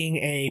stop being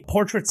a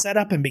portrait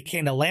setup and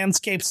became a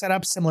landscape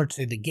setup, similar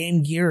to the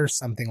Game Gear or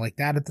something like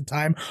that at the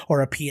time, or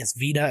a PS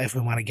Vita if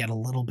we want to get a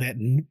little bit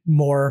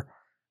more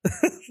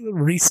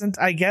recent,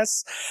 I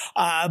guess.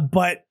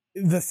 But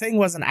the thing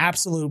was an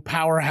absolute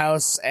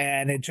powerhouse,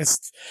 and it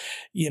just,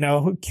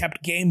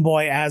 kept Game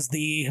Boy as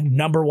the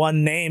number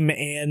one name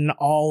in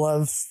all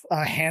of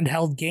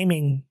handheld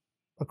gaming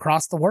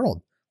across the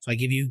world. So I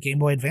give you Game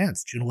Boy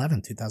Advance, June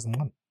 11,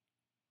 2001.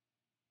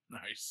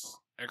 Nice.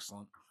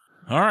 Excellent.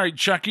 All right,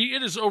 Chucky,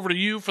 it is over to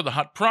you for the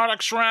hot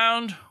products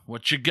round.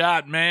 What you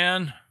got,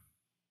 man?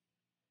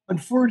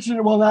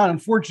 Well, not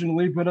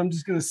unfortunately, but I'm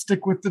just going to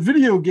stick with the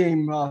video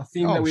game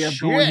theme that we have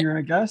going here,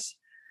 I guess.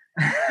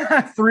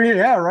 3,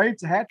 yeah, right?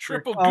 It's a hat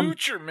trick. Triple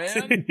Goocher,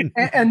 man.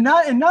 and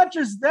not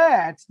just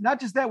that.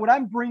 What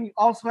I'm bringing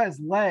also has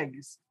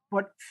legs,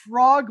 but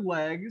frog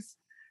legs.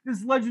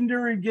 This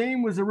legendary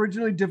game was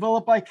originally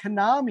developed by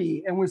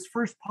Konami and was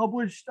first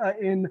published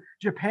in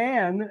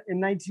Japan in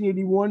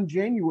 1981,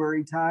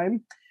 January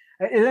time.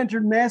 It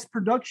entered mass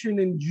production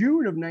in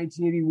June of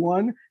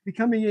 1981,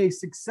 becoming a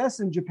success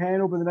in Japan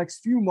over the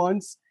next few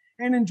months.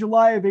 And in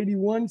July of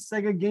 81,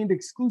 Sega gained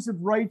exclusive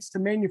rights to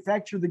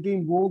manufacture the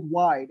game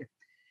worldwide.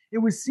 It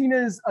was seen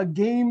as a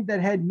game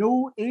that had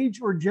no age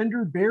or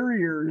gender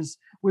barriers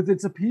with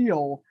its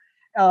appeal.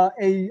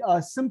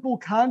 A simple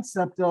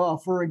concept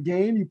for a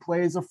game. You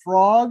play as a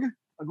frog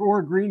or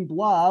a green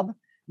blob,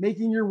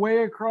 making your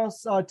way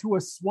across to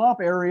a swamp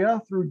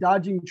area through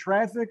dodging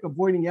traffic,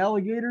 avoiding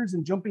alligators,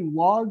 and jumping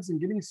logs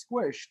and getting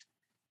squished.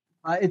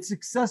 Its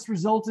success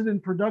resulted in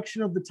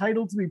production of the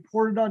title to be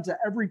ported onto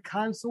every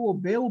console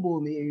available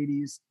in the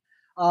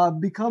 80s,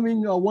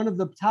 becoming one of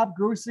the top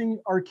grossing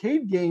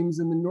arcade games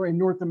in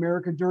North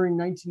America during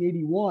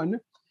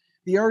 1981.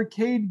 The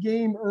arcade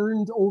game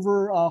earned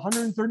over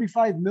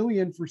 $135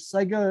 million for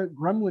Sega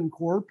Gremlin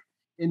Corp.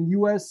 in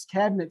U.S.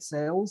 cabinet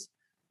sales,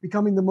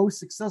 becoming the most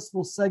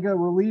successful Sega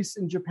release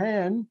in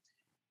Japan.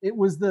 It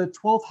was the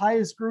 12th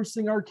highest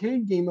grossing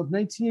arcade game of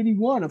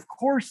 1981. Of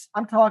course,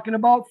 I'm talking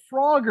about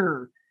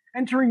Frogger,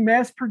 entering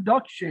mass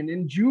production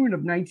in June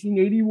of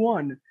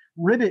 1981.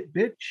 Ribbit,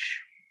 bitch.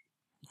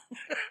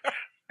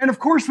 And of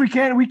course, we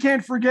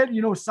can't forget,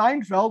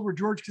 Seinfeld, where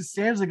George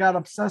Costanza got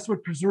obsessed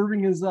with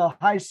preserving his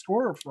high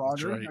score of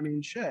Frogger. Right. I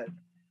mean, shit.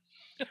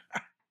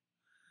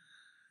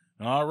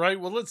 All right,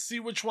 well, let's see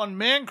which one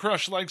Man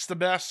Crush likes the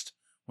best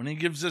when he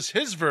gives us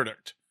his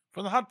verdict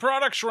for the hot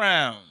products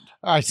round.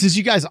 All right, since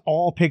you guys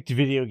all picked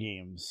video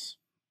games,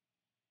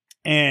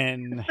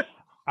 and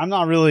I'm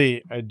not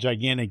really a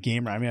gigantic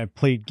gamer. I mean, I've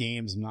played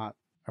games. I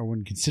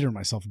wouldn't consider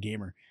myself a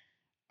gamer.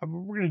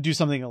 We're going to do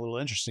something a little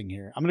interesting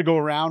here. I'm going to go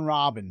around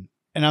robin.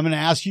 And I'm going to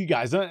ask you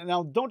guys,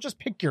 now don't just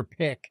pick your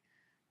pick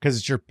because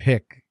it's your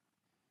pick.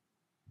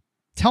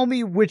 Tell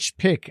me which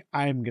pick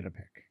I'm going to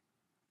pick.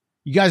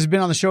 You guys have been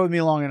on the show with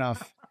me long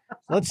enough.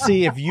 Let's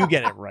see if you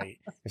get it right.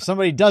 If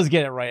somebody does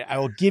get it right, I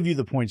will give you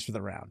the points for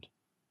the round.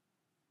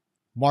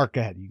 Mark,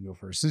 go ahead. You can go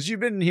first. Since you've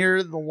been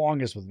here the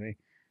longest with me,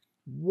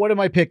 what am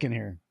I picking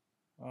here?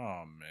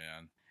 Oh,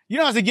 man. You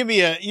don't have to give me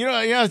you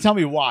don't have to tell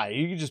me why.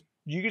 You can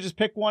just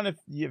pick one if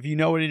you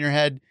know it in your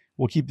head.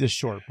 We'll keep this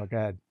short, but go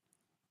ahead.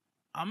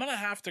 I'm going to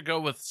have to go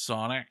with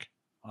Sonic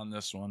on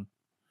this one.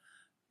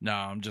 No,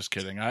 I'm just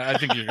kidding. I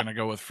think you're going to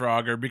go with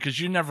Frogger because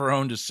you never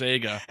owned a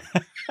Sega.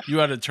 You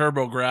had a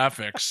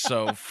TurboGrafx,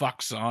 so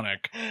fuck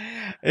Sonic.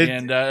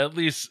 And at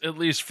least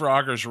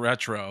Frogger's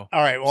retro.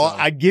 All right, well,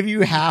 I give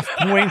you half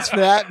points for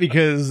that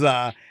because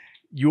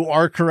you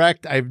are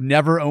correct. I've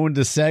never owned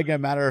a Sega.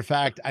 Matter of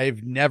fact,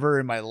 I've never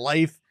in my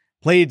life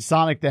played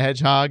Sonic the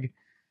Hedgehog.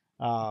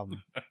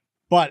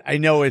 But I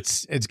know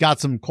it's got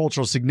some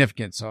cultural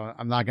significance, so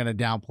I'm not going to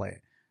downplay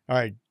it. All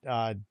right,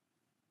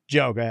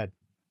 Joe, go ahead.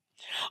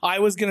 I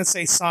was gonna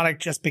say Sonic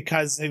just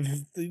because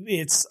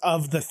it's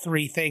of the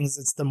three things,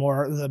 it's the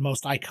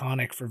most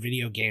iconic for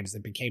video games.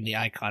 It became the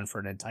icon for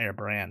an entire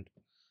brand.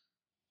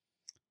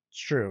 It's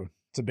true.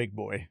 It's a big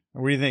boy.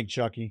 What do you think,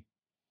 Chucky?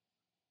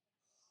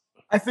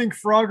 I think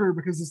Frogger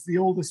because it's the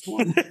oldest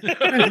one.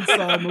 It's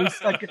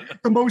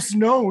the most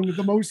known of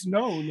all.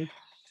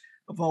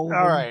 Of All them.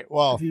 right.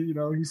 Well,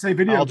 you say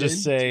video. I'll games.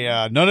 just say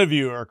none of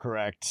you are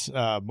correct.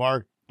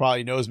 Mark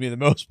probably knows me the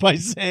most by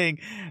saying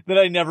that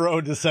I never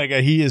owned a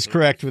Sega. He is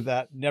correct with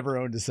that. Never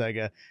owned a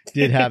Sega.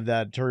 Did have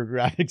that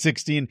TurboGrafx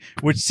 16,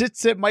 which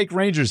sits at Mike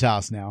Ranger's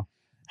house now.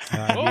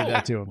 I gave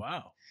that to him.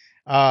 Wow.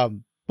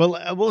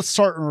 But let's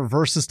start in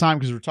reverse this time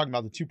because we're talking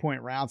about the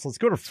 2-point round. So let's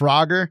go to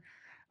Frogger.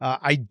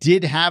 I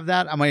did have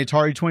that on my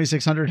Atari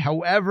 2600.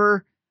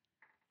 However,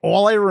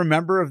 all I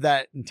remember of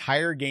that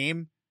entire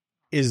game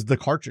is the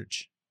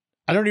cartridge.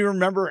 I don't even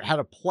remember how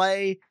to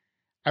play.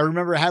 I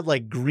remember it had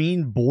like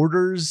green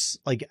borders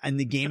like in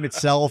the game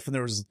itself, and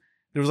there was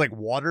like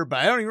water, but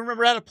I don't even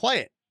remember how to play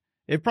it.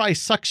 It probably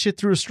sucked shit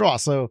through a straw.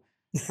 So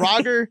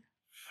Frogger,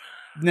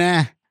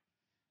 nah.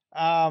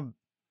 And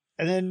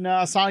then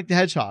Sonic the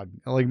Hedgehog.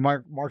 Like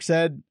Mark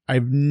said,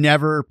 I've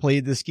never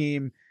played this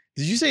game.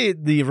 Did you say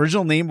the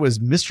original name was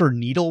Mr.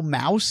 Needle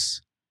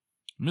Mouse?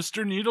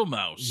 Mr. Needle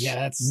Mouse. Yeah,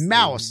 that's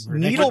Mouse.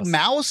 Needle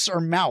Mouse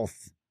or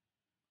Mouth?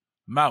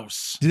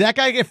 Mouse. Did that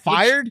guy get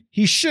fired?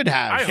 He should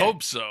have. I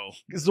hope so.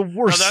 It's the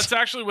worst. No, that's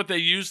actually what they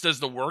used as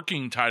the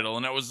working title,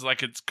 and that was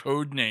like its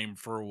code name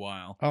for a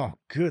while. Oh,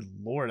 good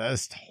Lord.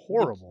 That's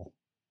horrible.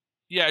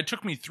 Yeah, it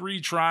took me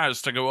 3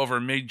 tries to go over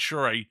and made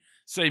sure I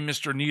say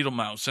Mr. Needle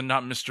Mouse and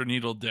not Mr.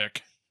 Needle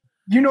Dick.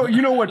 You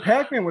know what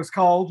Pac-Man was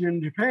called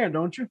in Japan,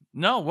 don't you?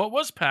 No, what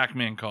was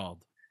Pac-Man called?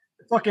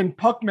 Fucking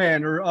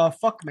Puckman or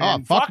Fuckman. Oh,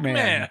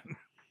 Fuckman.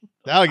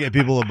 That'll get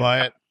people to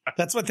buy it.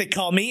 That's what they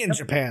call me in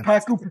Japan.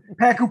 Paku.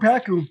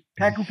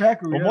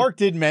 Well, Yeah. Mark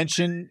did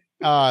mention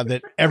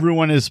that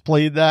everyone has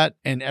played that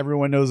and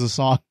everyone knows the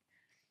song.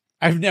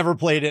 I've never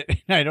played it,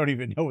 and I don't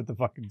even know what the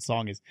fucking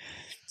song is.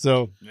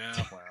 So,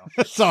 Yeah,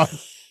 wow. so,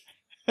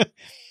 and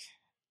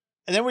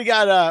then we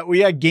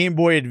got Game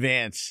Boy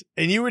Advance,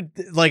 and you would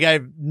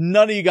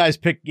none of you guys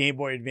picked Game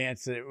Boy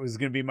Advance. That it was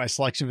going to be my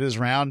selection for this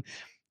round,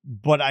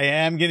 but I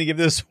am going to give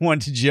this one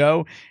to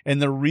Joe,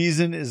 and the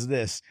reason is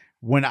this: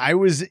 when I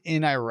was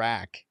in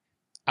Iraq,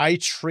 I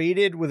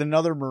traded with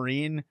another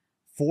Marine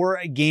for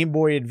a Game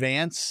Boy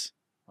Advance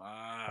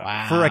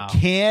for a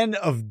can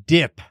of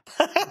dip.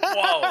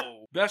 Whoa.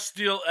 Best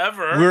deal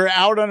ever. We were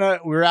out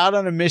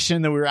on a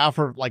mission that we were out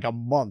for like a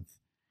month,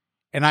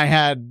 and I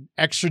had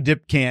extra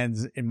dip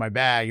cans in my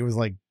bag. It was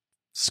like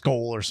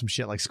Skull or some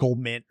shit, like Skull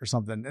Mint or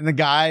something. And the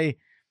guy,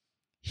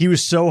 he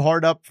was so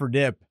hard up for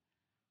dip,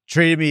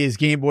 traded me his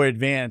Game Boy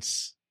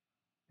Advance,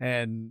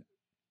 and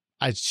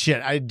I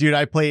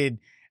played,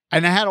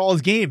 and I had all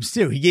his games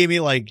too. He gave me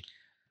like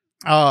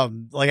I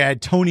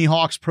had Tony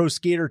Hawk's Pro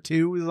Skater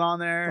 2 was on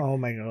there. Oh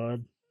my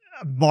God.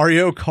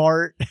 Mario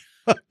Kart,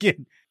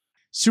 fucking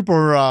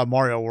Super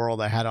Mario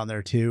World I had on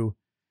there too.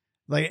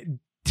 Like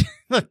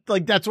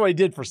that's what I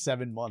did for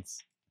 7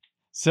 months.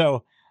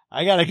 So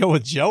I got to go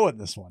with Joe in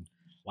this one.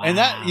 Wow. And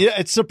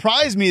it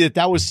surprised me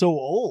that was so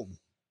old.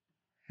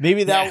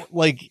 Maybe that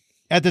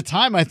at the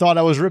time I thought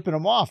I was ripping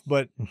him off,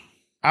 but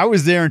I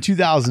was there in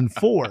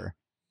 2004.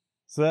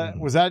 So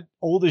was that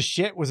old as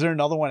shit? Was there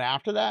another one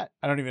after that?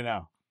 I don't even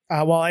know.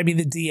 Well, I mean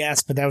the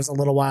DS, but that was a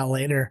little while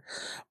later.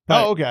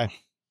 But, okay.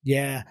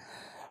 Yeah.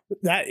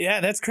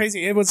 That's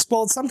crazy. It's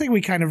something we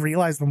kind of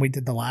realized when we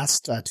did the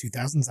last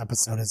 2000s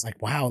episode is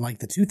like, wow, like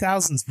the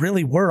 2000s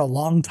really were a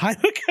long time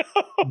ago.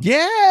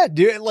 Yeah,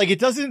 dude. Like it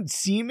doesn't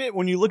seem it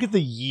when you look at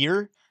the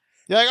year.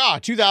 You're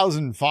like,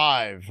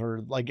 2005, or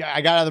like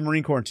I got out of the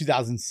Marine Corps in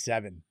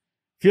 2007.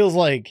 Feels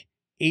like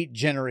 8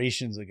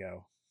 generations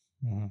ago.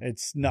 Mm-hmm.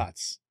 It's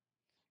nuts.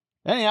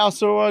 Anyhow,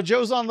 so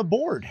Joe's on the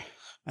board.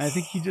 I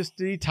think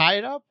he tied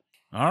it up.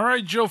 All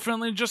right, Joe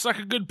Finley, just like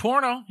a good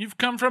porno, you've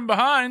come from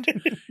behind,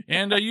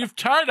 and you've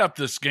tied up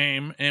this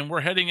game, and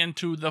we're heading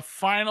into the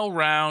final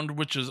round,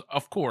 which is,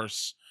 of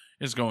course,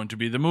 is going to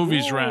be the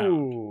movies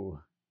round.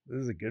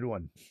 This is a good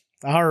one.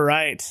 All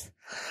right.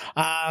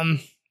 I'm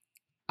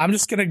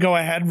just going to go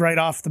ahead right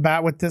off the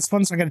bat with this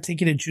one, so I'm going to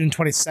take you to June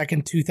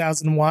 22nd,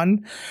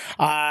 2001.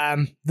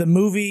 The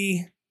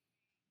movie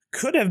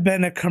could have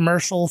been a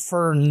commercial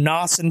for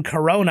Nos and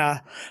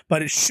Corona,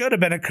 but it should have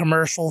been a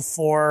commercial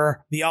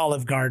for the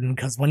Olive Garden,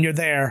 because when you're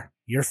there,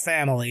 you're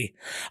family.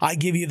 I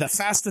give you the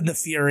Fast and the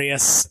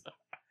Furious.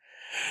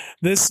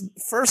 This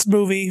first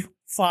movie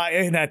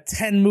in a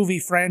 10-movie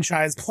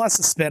franchise plus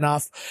a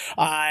spinoff,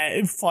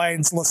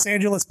 finds Los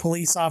Angeles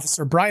police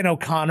officer Brian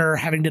O'Connor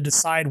having to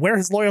decide where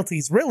his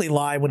loyalties really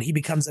lie when he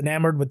becomes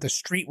enamored with the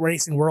street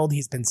racing world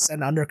he's been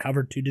sent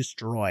undercover to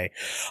destroy.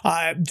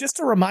 Just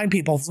to remind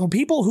people, so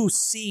people who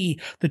see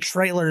the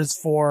trailers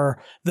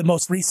for the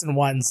most recent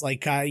ones,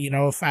 like,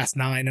 Fast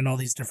 9 and all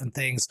these different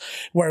things,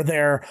 where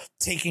they're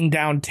taking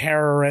down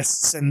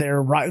terrorists and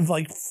they're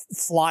like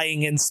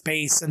flying in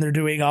space and they're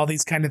doing all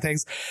these kind of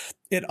things.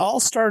 It all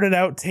started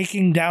out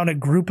taking down a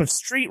group of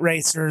street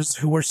racers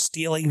who were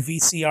stealing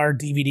VCR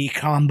DVD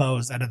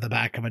combos out of the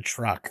back of a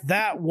truck.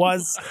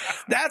 That's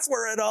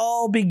where it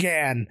all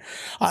began.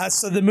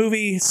 So the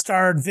movie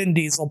starred Vin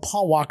Diesel,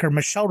 Paul Walker,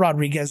 Michelle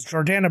Rodriguez,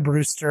 Jordana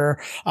Brewster,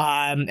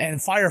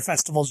 and Fire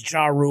Festival's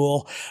Ja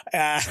Rule.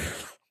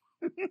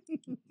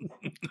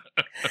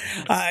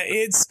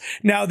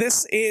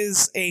 This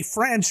is a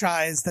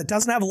franchise that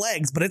doesn't have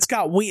legs, but it's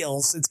got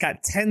wheels. It's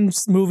got 10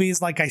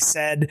 movies, like I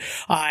said,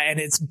 and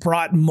it's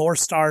brought more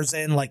stars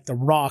in, like The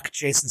Rock,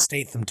 Jason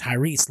Statham,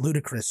 Tyrese,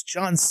 Ludacris,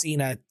 John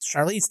Cena,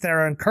 Charlize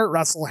Theron, Kurt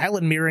Russell,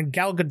 Helen Mirren,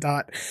 Gal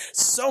Gadot,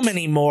 so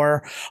many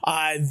more.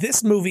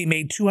 This movie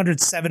made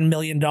 $207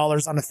 million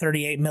on a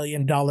 $38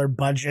 million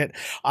budget.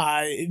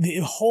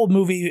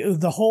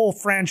 The whole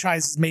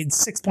franchise has made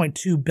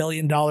 $6.2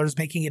 billion,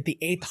 making it the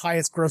 8th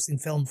highest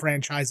grossing film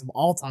franchise of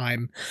all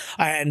time.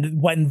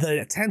 And when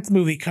the 10th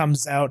movie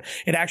comes out,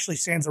 it actually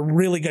stands a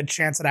really good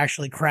chance at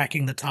actually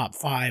cracking the top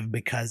 5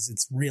 because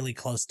it's really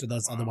close to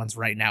those other ones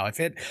right now. If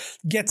it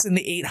gets in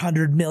the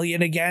 800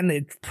 million again,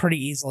 it pretty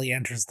easily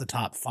enters the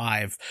top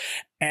 5.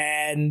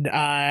 And,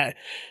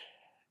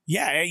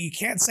 you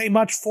can't say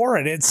much for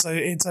it. It's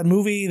a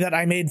movie that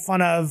I made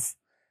fun of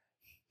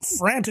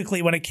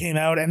frantically when it came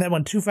out, and then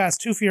when Too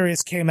Fast, Too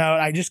Furious came out,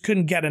 I just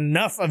couldn't get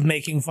enough of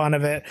making fun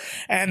of it.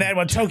 And then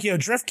when Tokyo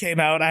Drift came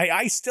out,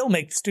 I still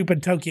make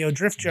stupid Tokyo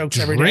Drift jokes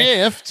every day.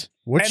 Drift?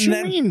 What you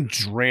mean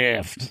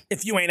drift?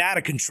 If you ain't out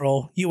of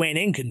control, you ain't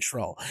in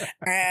control.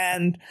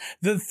 And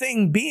the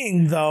thing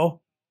being, though,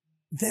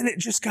 then it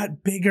just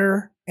got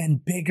bigger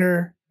and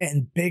bigger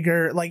and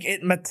bigger. Like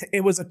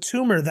it was a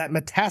tumor that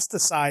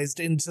metastasized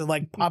into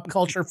like pop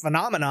culture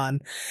phenomenon.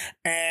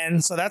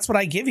 And so that's what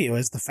I give you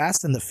is the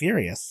Fast and the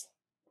Furious.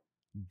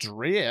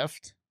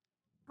 Drift?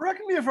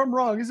 Correct me if I'm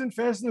wrong. Isn't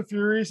Fast and the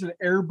Furious and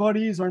Air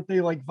Buddies, aren't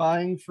they like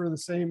vying for the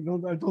same?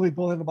 Don't they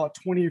both have about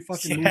 20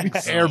 fucking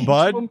movies? Air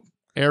Bud?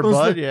 Air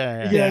Bud?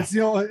 Yeah. It's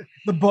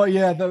the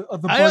buddy I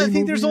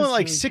think there's only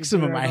like 6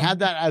 of them. I had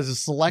that as a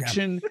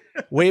selection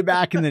way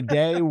back in the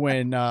day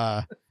when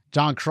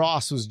John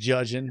Cross was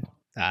judging.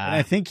 And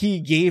I think he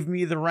gave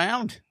me the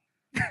round.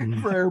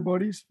 For Air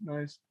Buddies.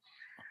 Nice.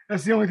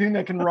 That's the only thing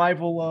that can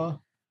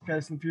rival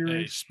Fast and Furious.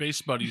 Hey,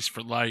 Space Buddies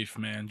for life,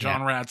 man.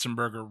 John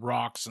Ratzenberger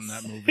rocks in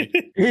that movie.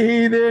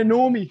 Hey there,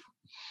 Normie.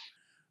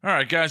 All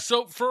right, guys.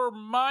 So for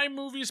my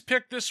movies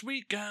pick this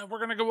week, we're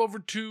going to go over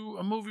to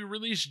a movie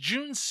released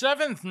June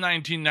 7th,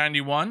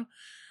 1991,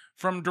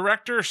 from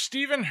director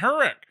Stephen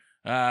Herrick,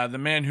 the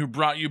man who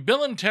brought you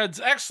Bill and Ted's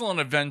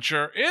Excellent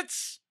Adventure.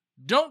 It's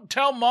Don't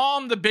Tell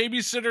Mom the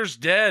Babysitter's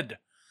Dead.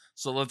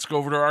 So let's go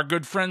over to our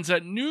good friends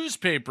at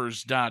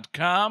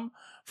newspapers.com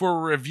for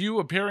a review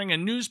appearing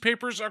in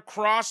newspapers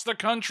across the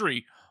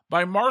country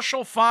by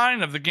Marshall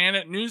Fine of the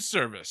Gannett News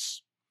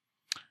Service.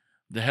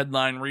 The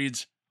headline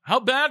reads, "How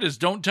bad is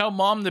Don't Tell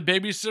Mom the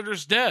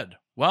Babysitter's Dead?"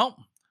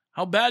 Well,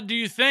 how bad do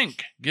you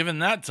think, given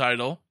that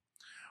title?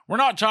 We're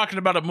not talking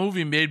about a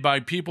movie made by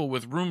people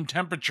with room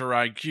temperature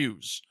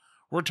IQs.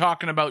 We're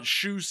talking about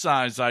shoe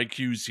size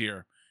IQs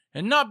here,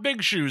 and not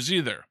big shoes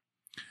either.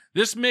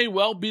 This may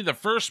well be the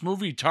first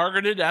movie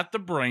targeted at the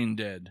brain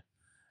dead.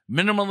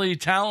 Minimally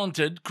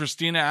talented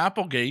Christina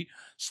Applegate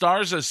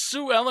stars as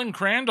Sue Ellen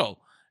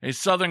Crandall, a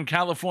Southern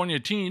California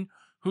teen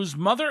whose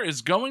mother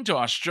is going to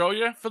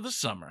Australia for the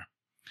summer.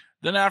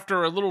 Then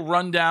after a little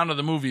rundown of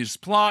the movie's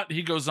plot,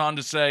 he goes on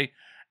to say,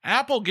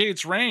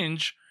 Applegate's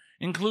range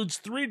includes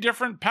 3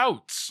 different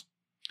pouts.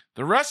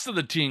 The rest of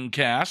the teen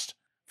cast,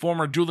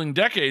 former Dueling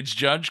Decades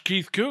judge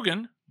Keith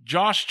Coogan,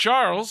 Josh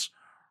Charles,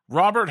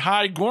 Robert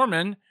Hy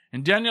Gorman,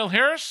 and Danielle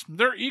Harris,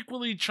 they're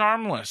equally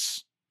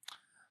charmless.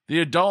 The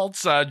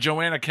adults,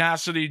 Joanna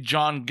Cassidy,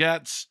 John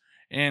Getz,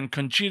 and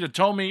Conchita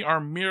Tomei, are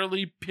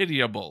merely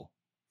pitiable.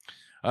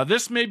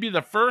 This may be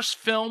the first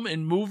film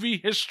in movie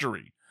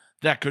history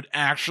that could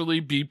actually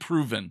be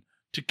proven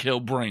to kill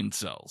brain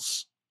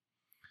cells.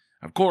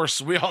 Of course,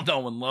 we all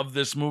know and love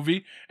this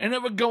movie, and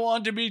it would go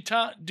on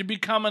to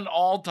become an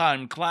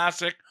all-time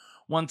classic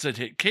once it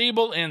hit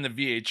cable and the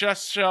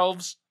VHS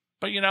shelves.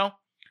 But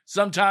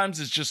sometimes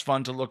it's just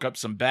fun to look up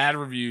some bad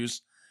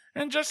reviews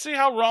and just see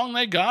how wrong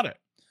they got it.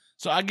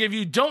 So I give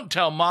you Don't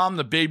Tell Mom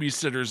the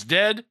Babysitter's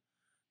Dead,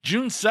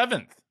 June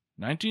 7th,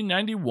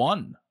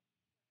 1991.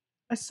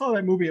 I saw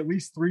that movie at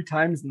least 3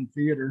 times in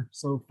theater,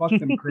 so fuck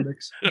them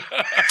critics.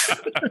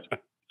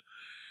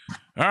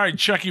 All right,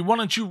 Chucky, why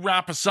don't you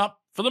wrap us up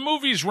for the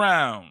movies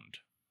round?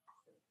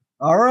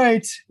 All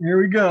right, here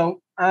we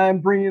go.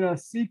 I'm bringing a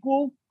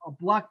sequel, a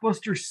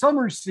blockbuster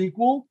summer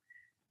sequel,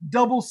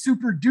 double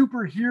super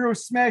duper hero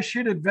smash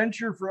hit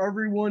adventure for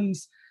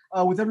everyone's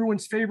with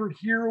everyone's favorite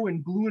hero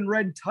in blue and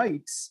red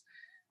tights.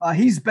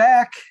 He's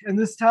back, and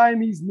this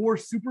time he's more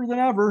super than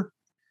ever.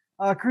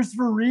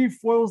 Christopher Reeve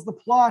foils the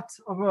plot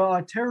of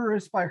a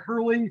terrorist by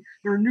hurling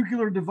their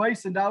nuclear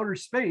device into outer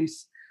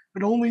space,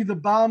 but only the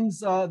bomb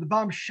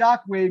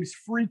shockwaves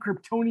free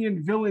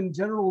Kryptonian villain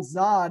General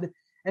Zod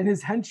and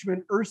his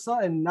henchmen Ursa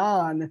and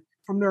Nan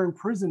from their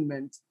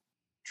imprisonment.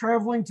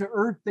 Traveling to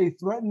Earth, they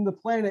threaten the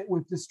planet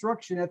with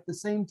destruction at the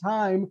same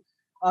time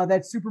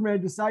that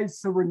Superman decides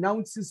to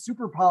renounce his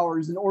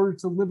superpowers in order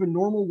to live a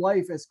normal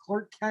life as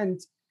Clark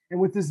Kent and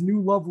with his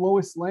new love,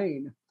 Lois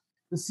Lane.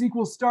 The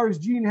sequel stars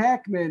Gene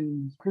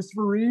Hackman,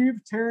 Christopher Reeve,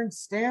 Terrence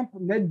Stamp,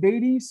 Ned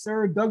Beatty,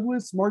 Sarah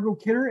Douglas, Margot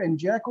Kidder, and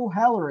Jack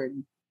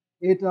O'Halloran.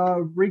 It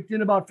raked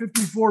in about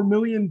 $54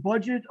 million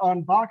budget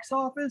on box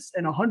office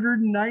and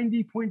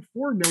 $190.4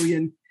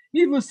 million.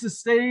 Needless to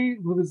say,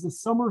 it was the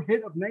summer hit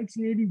of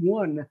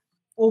 1981.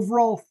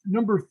 Overall,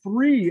 number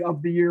 3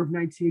 of the year of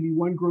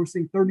 1981,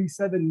 grossing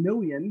 $37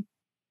 million,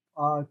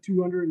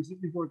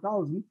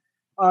 $264,000.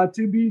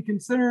 To be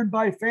considered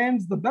by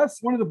fans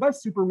one of the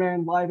best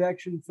Superman live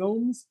action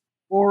films,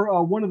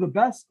 or one of the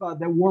best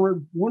that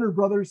Warner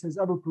Brothers has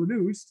ever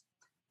produced.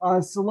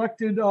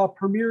 Select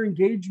premiere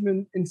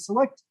engagements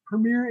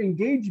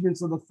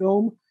of the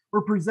film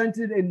were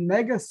presented in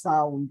Mega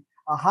Sound,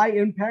 a high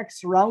impact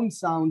surround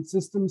sound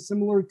system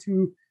similar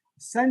to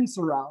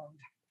Sensurround.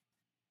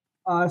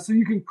 So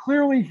you can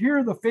clearly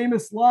hear the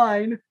famous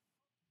line,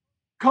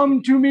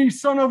 "Come to me,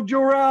 son of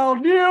Jor-El,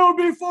 kneel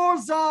before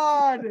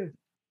Zod."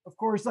 Of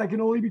course, I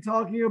can only be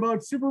talking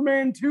about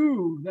Superman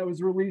 2 that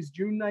was released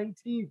June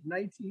 19th,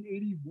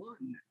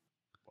 1981.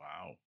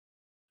 Wow.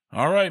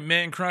 All right,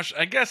 Man Crush,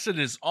 I guess it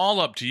is all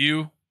up to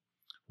you.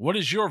 What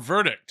is your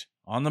verdict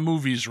on the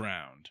movies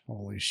round?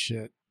 Holy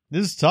shit.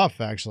 This is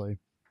tough, actually.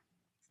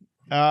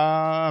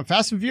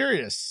 Fast and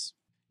Furious.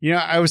 You know,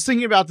 I was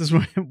thinking about this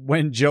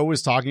when Joe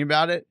was talking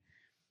about it,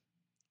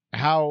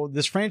 how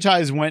this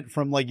franchise went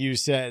from, like you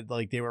said,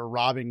 like they were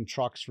robbing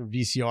trucks for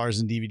VCRs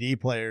and DVD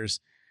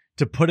players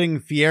to putting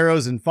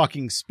Fieros in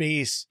fucking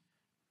space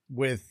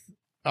with,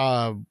 who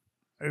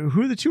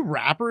are the two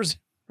rappers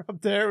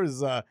up there? It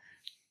was, I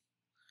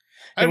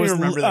don't even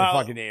remember their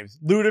fucking names.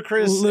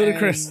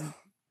 Ludacris.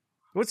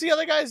 What's the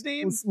other guy's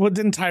name? What,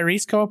 didn't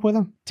Tyrese go up with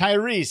him?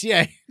 Tyrese,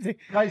 yeah.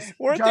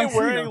 Weren't they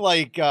wearing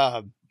like,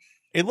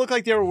 it looked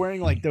like they were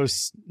wearing like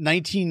those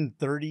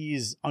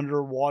 1930s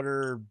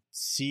underwater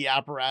sea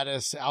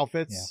apparatus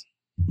outfits?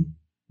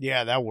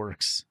 Yeah, that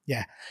works.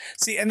 Yeah.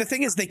 See, and the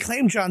thing is, they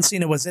claim John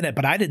Cena was in it,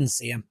 but I didn't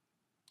see him.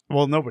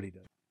 Well, nobody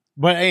did.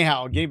 But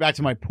anyhow, getting back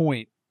to my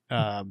point,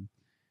 well,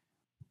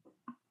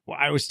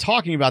 I was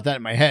talking about that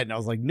in my head, and I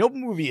was like, no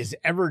movie has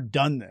ever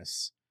done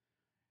this.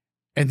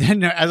 And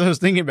then as I was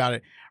thinking about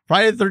it,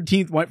 Friday the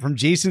 13th went from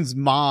Jason's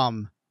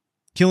mom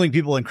killing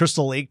people in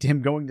Crystal Lake to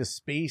him going to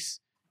space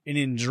and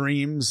in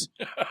dreams.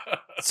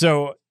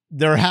 So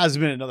there has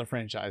been another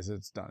franchise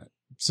that's done it.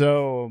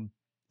 So,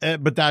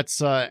 but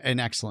that's an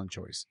excellent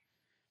choice.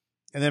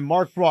 And then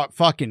Mark brought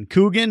fucking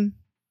Coogan.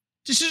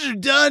 This is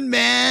done,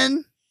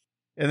 man.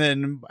 And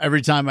then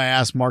every time I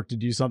ask Mark to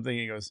do something,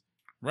 he goes,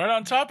 right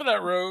on top of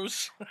that,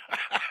 Rose.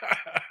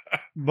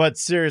 But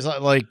seriously,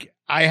 like,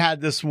 I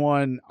had this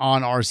one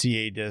on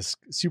RCA disc.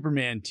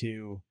 Superman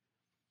 2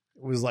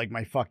 was like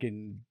my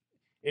fucking.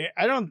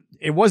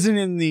 It wasn't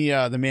in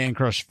the Man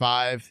Crush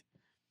 5,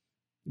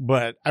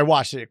 but I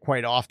watched it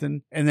quite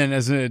often. And then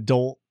as an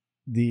adult,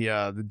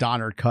 the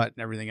Donner cut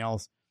and everything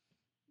else.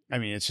 I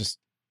mean, it's just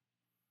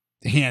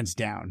hands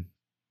down.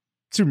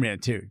 Superman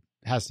 2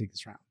 has to take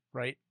this round,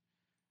 right?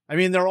 I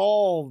mean, they're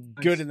all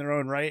good in their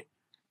own right,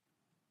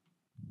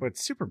 but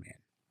Superman.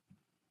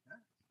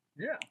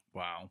 Yeah.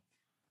 Wow.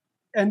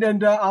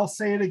 And I'll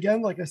say it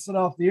again, like I said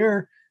off the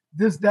air.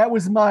 That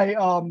was my.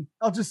 I'll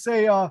just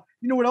say. You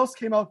know what else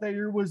came out that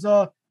year was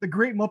the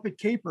Great Muppet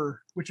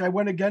Caper, which I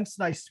went against,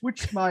 and I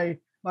switched my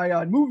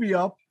movie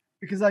up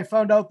because I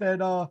found out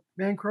that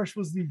Man Crush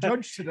was the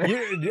judge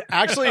today.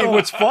 Actually,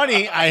 what's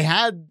funny, I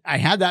had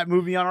that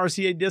movie on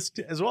RCA disc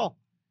as well.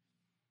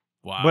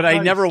 Wow. But I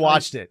never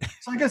watched it.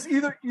 So I guess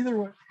either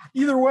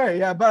way,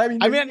 yeah. But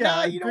I mean,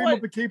 yeah, you know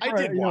what? Caper, I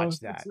did watch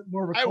that.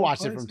 I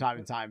watched it from time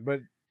to time, but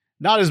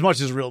not as much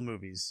as real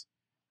movies.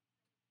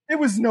 It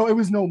was no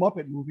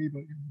Muppet movie,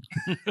 but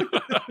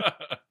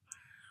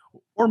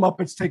or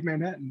Muppets Take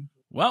Manhattan.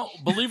 Well,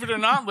 believe it or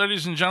not,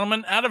 ladies and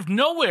gentlemen, out of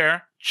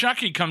nowhere,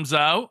 Chucky comes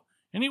out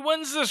and he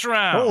wins this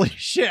round. Holy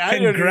shit! I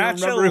didn't even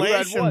remember who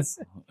had won.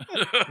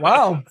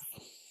 Wow.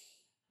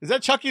 Is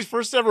that Chucky's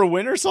first ever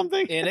win or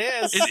something? It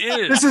is. It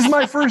is. This is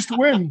my first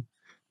win.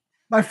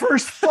 My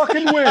first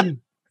fucking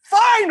win.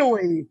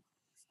 Finally.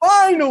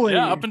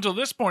 Yeah, up until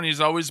this point, he's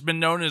always been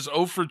known as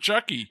O for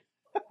Chucky.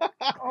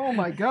 Oh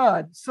my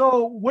God.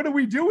 So what are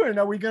we doing?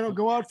 Are we going to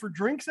go out for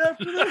drinks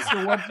after this?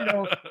 Or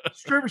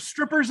what,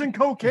 strippers and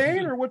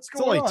cocaine or what's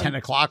going on? It's only 10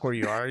 o'clock where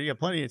you are. You got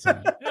plenty of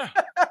time. Yeah,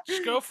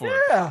 just go for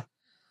it. Yeah.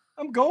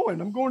 I'm going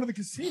to the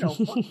casino.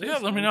 Yeah,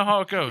 let me know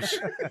how it goes.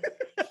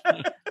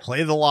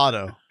 Play the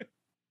lotto.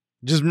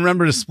 Just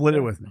remember to split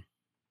it with me.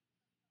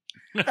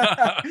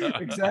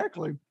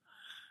 Exactly.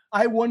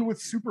 I won with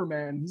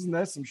Superman. Isn't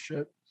that some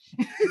shit?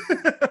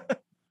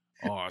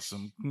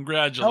 Awesome.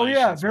 Congratulations. Oh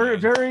yeah, very,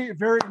 man. very,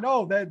 very.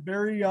 No,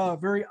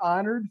 very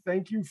honored.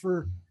 Thank you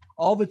for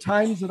all the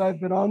times that I've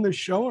been on this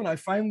show, and I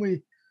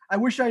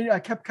wish I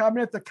kept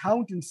coming at the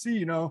count and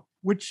see,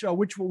 which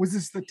was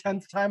this the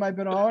 10th time I've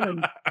been on,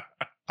 and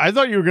I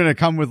thought you were gonna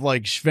come with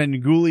like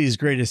Svengooli's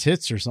greatest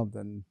hits or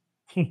something.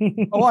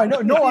 oh, I know.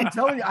 No, I'm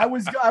telling you, I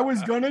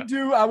was gonna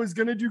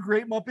do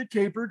Great Muppet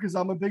Caper because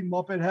I'm a big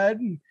Muppet head,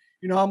 and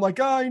I'm like,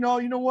 you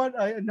know what?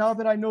 Now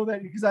that I know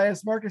that, because I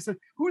asked Mark, I said,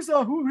 who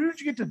did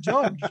you get to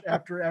judge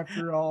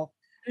after all?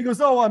 He goes,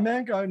 oh,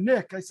 man,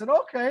 Nick. I said,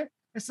 okay.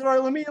 I said, all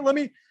right, let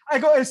me. I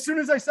go, as soon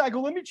as I said,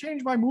 let me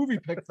change my movie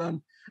pick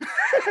then.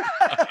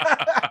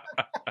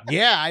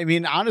 Yeah, I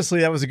mean, honestly,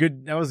 that was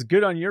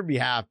good on your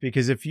behalf,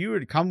 because if you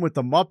had come with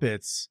the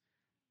Muppets,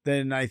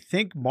 then I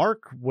think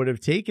Mark would have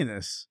taken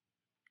this.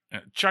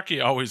 Chucky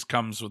always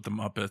comes with the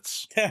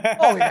Muppets.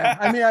 Oh yeah,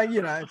 I mean,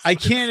 I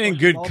can't in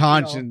good all,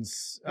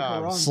 conscience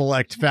wrong.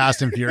 select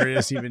Fast and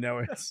Furious, even though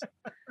it's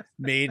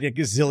made $1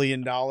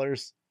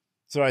 gazillion.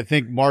 So I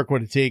think Mark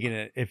would have taken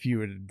it if you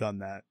would have done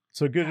that.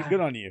 So good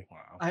on you.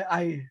 Wow.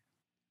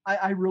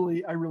 I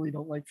really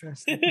don't like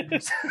Fast and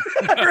Furious.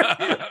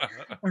 I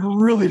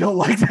really don't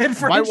like that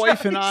franchise. My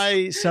wife and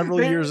I,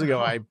 several years ago,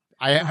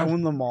 I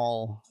owned them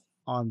all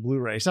on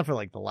Blu-ray, except for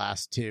like the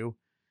last two,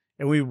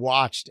 and we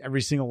watched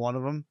every single one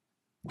of them.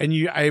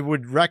 And I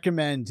would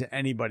recommend to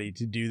anybody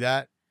to do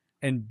that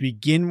and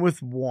begin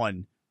with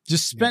one.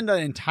 Just spend an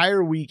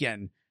entire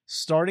weekend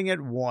starting at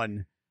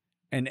 1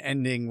 and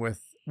ending with,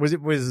 was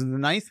it the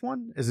 9th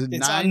one? Is it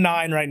It's 9? on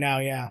 9 right now.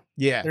 Yeah.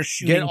 Yeah. They're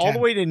shooting Get all 10. the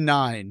way to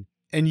 9,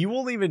 and you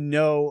won't even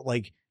know,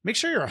 like, make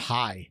sure you're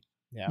high.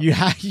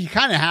 Yeah. You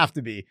kind of have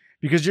to be,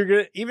 because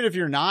even if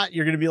you're not,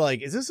 you're going to be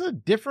like, is this a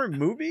different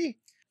movie?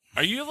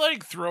 Are you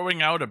like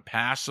throwing out a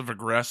passive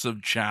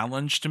aggressive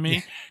challenge to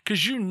me?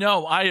 Because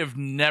I have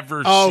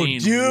never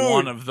seen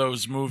one of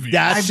those movies.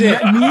 That's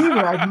it. Me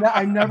either.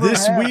 I never.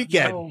 This have.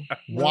 weekend, No.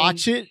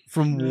 watch it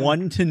from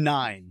 1 to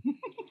 9.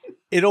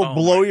 It'll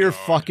blow your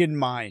fucking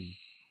mind.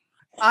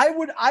 I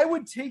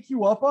would take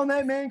you up on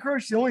that, Man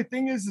Crush. The only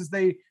thing is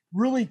they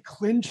really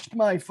clinched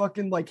my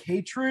fucking like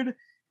hatred.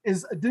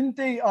 Didn't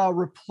they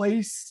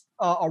replace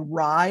a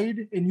ride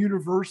in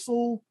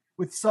Universal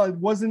with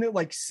wasn't it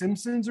like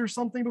Simpsons or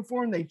something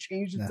before, and they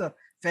changed it to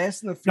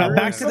Fast and the Furious?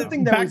 Back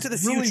to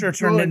the really Future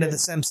turned good. into the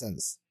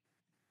Simpsons.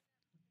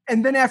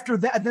 And then after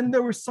that, then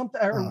there was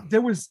something.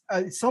 There was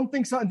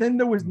something. Then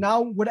there was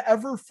now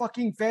whatever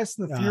fucking Fast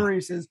and the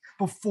Furious is.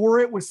 Before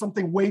it was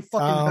something way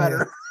fucking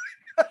better.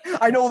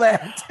 I know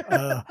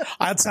that.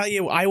 I'll tell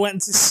you, I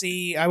went to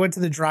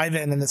the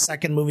drive-in, and the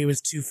second movie was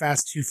Too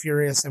Fast, Too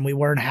Furious, and we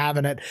weren't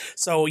having it.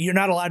 So you're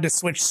not allowed to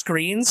switch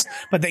screens,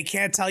 but they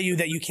can't tell you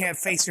that you can't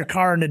face your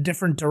car in a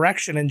different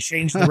direction and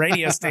change the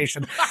radio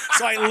station.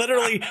 So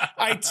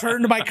I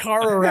turned my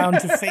car around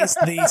to face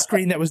the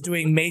screen that was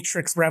doing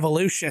Matrix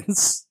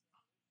Revolutions.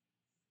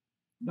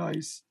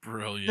 Nice.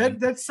 Brilliant.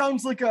 That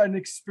sounds like an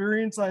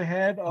experience I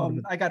had.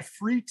 I got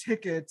free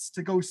tickets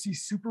to go see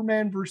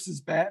Superman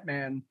versus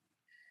Batman.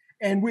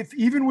 And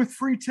even with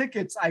free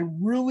tickets, I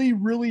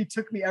really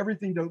took me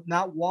everything to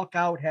not walk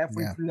out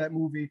halfway through that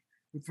movie,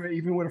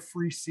 even with a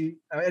free seat.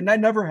 And that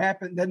never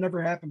happened. That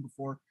never happened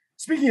before.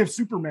 Speaking of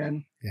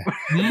Superman,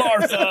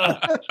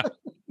 Martha.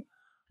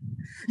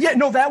 Yeah,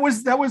 no, that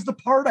was the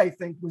part I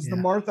think was the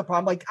Martha part.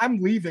 I'm like, I'm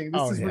leaving.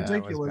 This is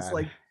ridiculous.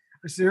 Like,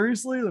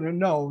 seriously?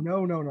 No.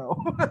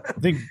 I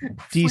think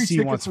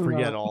DC wants to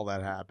forget all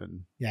that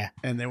happened. Yeah,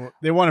 and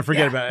they want to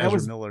forget about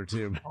Ezra Miller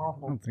too.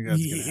 Awful. I don't think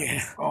that's gonna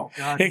happen. Oh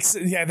god.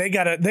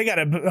 They got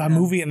a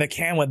movie in the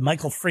can with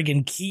Michael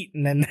friggin'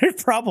 Keaton, and they're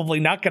probably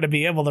not going to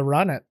be able to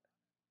run it.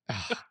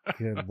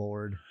 Good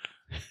lord.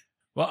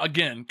 Well,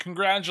 again,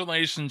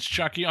 congratulations,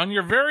 Chucky, on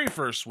your very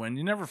first win.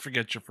 You never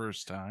forget your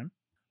first time.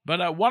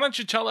 But why don't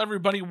you tell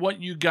everybody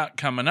what you got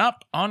coming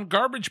up on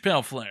Garbage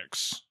Pail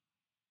Flicks?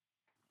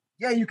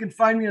 Yeah, you can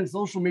find me on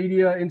social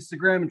media,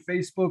 Instagram and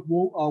Facebook,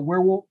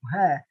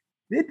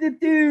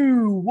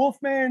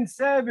 Wolfman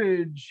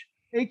Savage,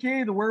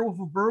 aka the Werewolf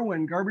of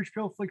Berwyn. Garbage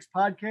Pail Flicks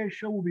podcast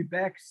show will be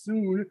back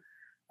soon.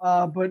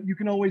 But you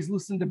can always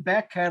listen to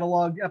back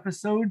catalog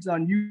episodes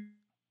on YouTube,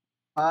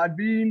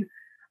 Podbean,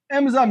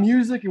 Amazon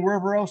Music, and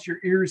wherever else your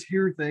ears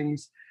hear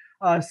things.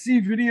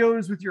 See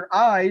videos with your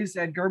eyes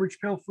at Garbage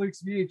Pail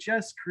Flicks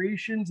VHS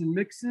creations and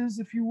mixes,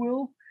 if you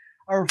will,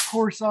 are of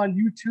course on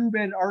YouTube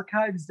and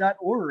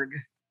archives.org.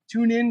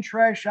 Tune in,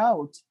 trash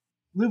out.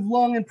 Live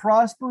long and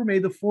prosper. May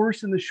the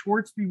Force and the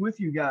Schwartz be with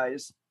you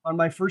guys on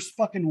my first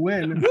fucking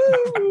win.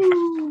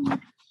 Woo!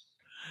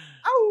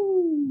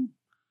 Ow!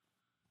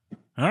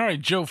 All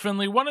right, Joe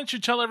Finley, why don't you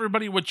tell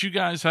everybody what you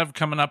guys have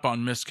coming up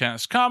on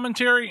Miscast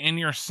Commentary and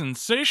your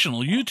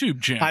sensational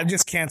YouTube channel? I've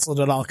just canceled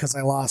it all because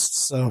I lost,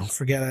 so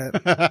forget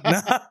it.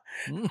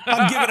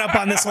 I'm giving up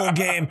on this whole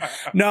game.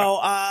 No,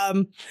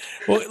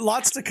 well,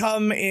 lots to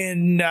come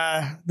in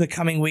the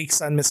coming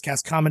weeks on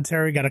Miscast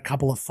Commentary. Got a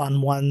couple of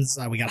fun ones.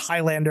 We got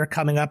Highlander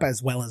coming up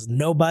as well as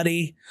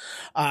Nobody.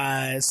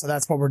 So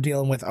that's what we're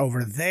dealing with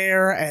over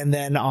there. And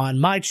then on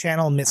my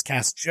channel,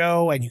 Miscast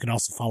Joe, and you can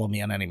also follow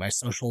me on any of my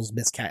socials.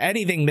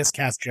 Anything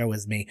Miscast Joe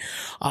is me.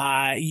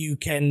 You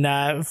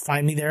can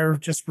find me there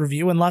just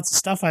reviewing lots of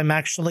stuff. I'm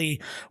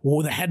actually,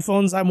 the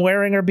headphones I'm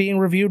wearing are being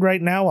reviewed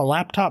right now. A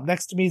laptop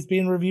next to me is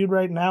being reviewed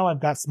right now. I've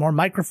got some more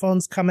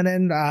microphones coming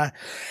in.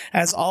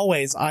 As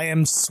always, I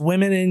am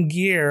swimming in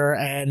gear,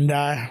 and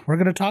we're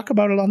going to talk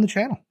about it on the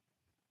channel.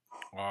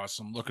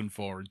 Awesome. Looking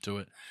forward to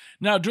it.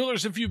 Now,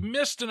 Duelers, if you've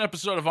missed an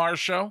episode of our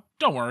show,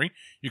 don't worry.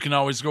 You can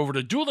always go over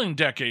to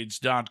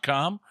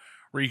duelingdecades.com,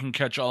 where you can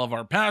catch all of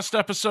our past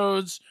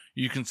episodes.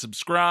 You can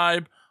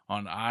subscribe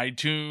on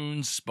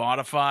iTunes,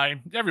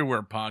 Spotify,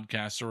 everywhere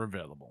podcasts are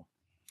available.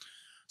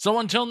 So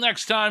until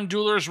next time,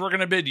 Duelers, we're going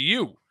to bid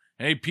you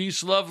a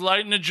peace, love,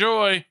 light, and a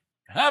joy.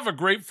 Have a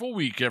grateful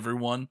week,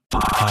 everyone.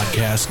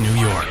 Podcast New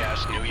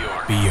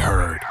York. Be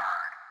heard.